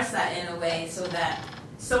express that in a way so that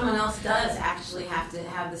someone else does actually have to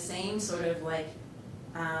have the same sort of like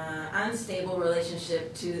unstable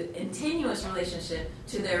relationship to, continuous relationship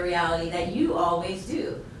to their reality that you always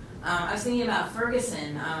do. I was thinking about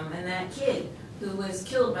Ferguson and that kid who was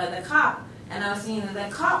killed by the cop. And I was thinking that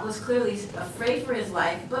the cop was clearly afraid for his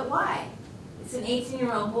life, but why? It's an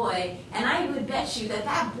 18-year-old boy, and I would bet you that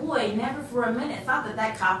that boy never for a minute thought that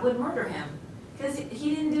that cop would murder him, because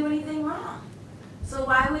he didn't do anything wrong. So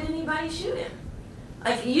why would anybody shoot him?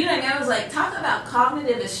 Like, you know what I mean? I was like, talk about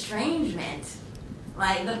cognitive estrangement.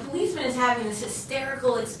 Like, the policeman is having this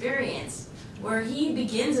hysterical experience where he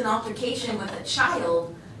begins an altercation with a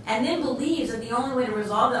child and then believes that the only way to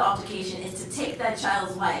resolve the altercation is to take that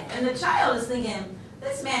child's life. And the child is thinking,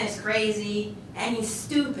 this man is crazy and he's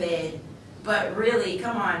stupid, but really,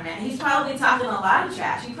 come on, man. He's probably talking a lot of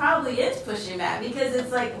trash. He probably is pushing back, because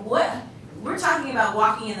it's like, what? We're talking about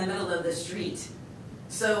walking in the middle of the street.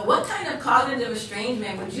 So what kind of cognitive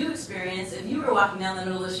estrangement would you experience if you were walking down the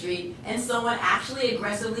middle of the street and someone actually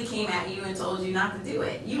aggressively came at you and told you not to do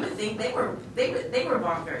it? You would think they were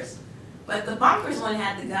bonkers. But the bonkers one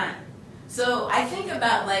had the gun. So I think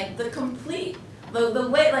about like the complete, the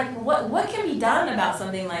way, like what can be done about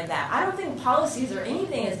something like that? I don't think policies or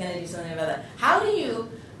anything is going to do something about that. How do you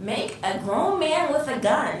make a grown man with a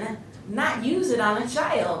gun not use it on a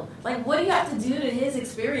child? Like, what do you have to do to his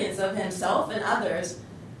experience of himself and others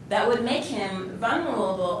that would make him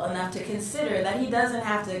vulnerable enough to consider that he doesn't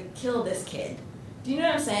have to kill this kid? Do you know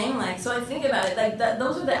what I'm saying? Like, so I think about it, like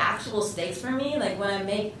those are the actual stakes for me. Like when I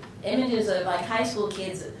make images of like high school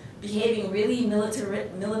kids behaving really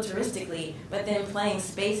militaristically, but then playing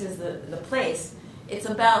space as the place. It's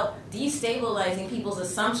about destabilizing people's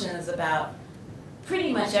assumptions about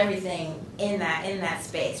pretty much everything in that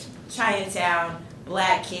space. Chinatown,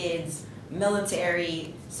 black kids,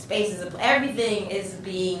 military spaces, everything is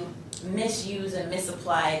being misused and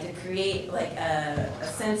misapplied to create like a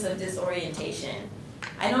sense of disorientation.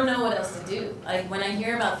 I don't know what else to do. Like when I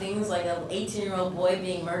hear about things like an 18-year-old boy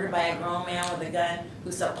being murdered by a grown man with a gun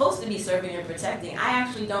who's supposed to be serving and protecting, I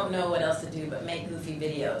actually don't know what else to do but make goofy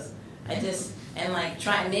videos. I just and like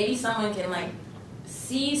try. Maybe someone can like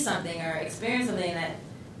see something or experience something that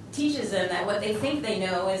teaches them that what they think they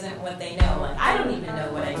know isn't what they know. Like I don't even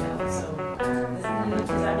know what I know. So does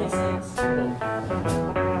that make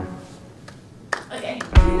sense?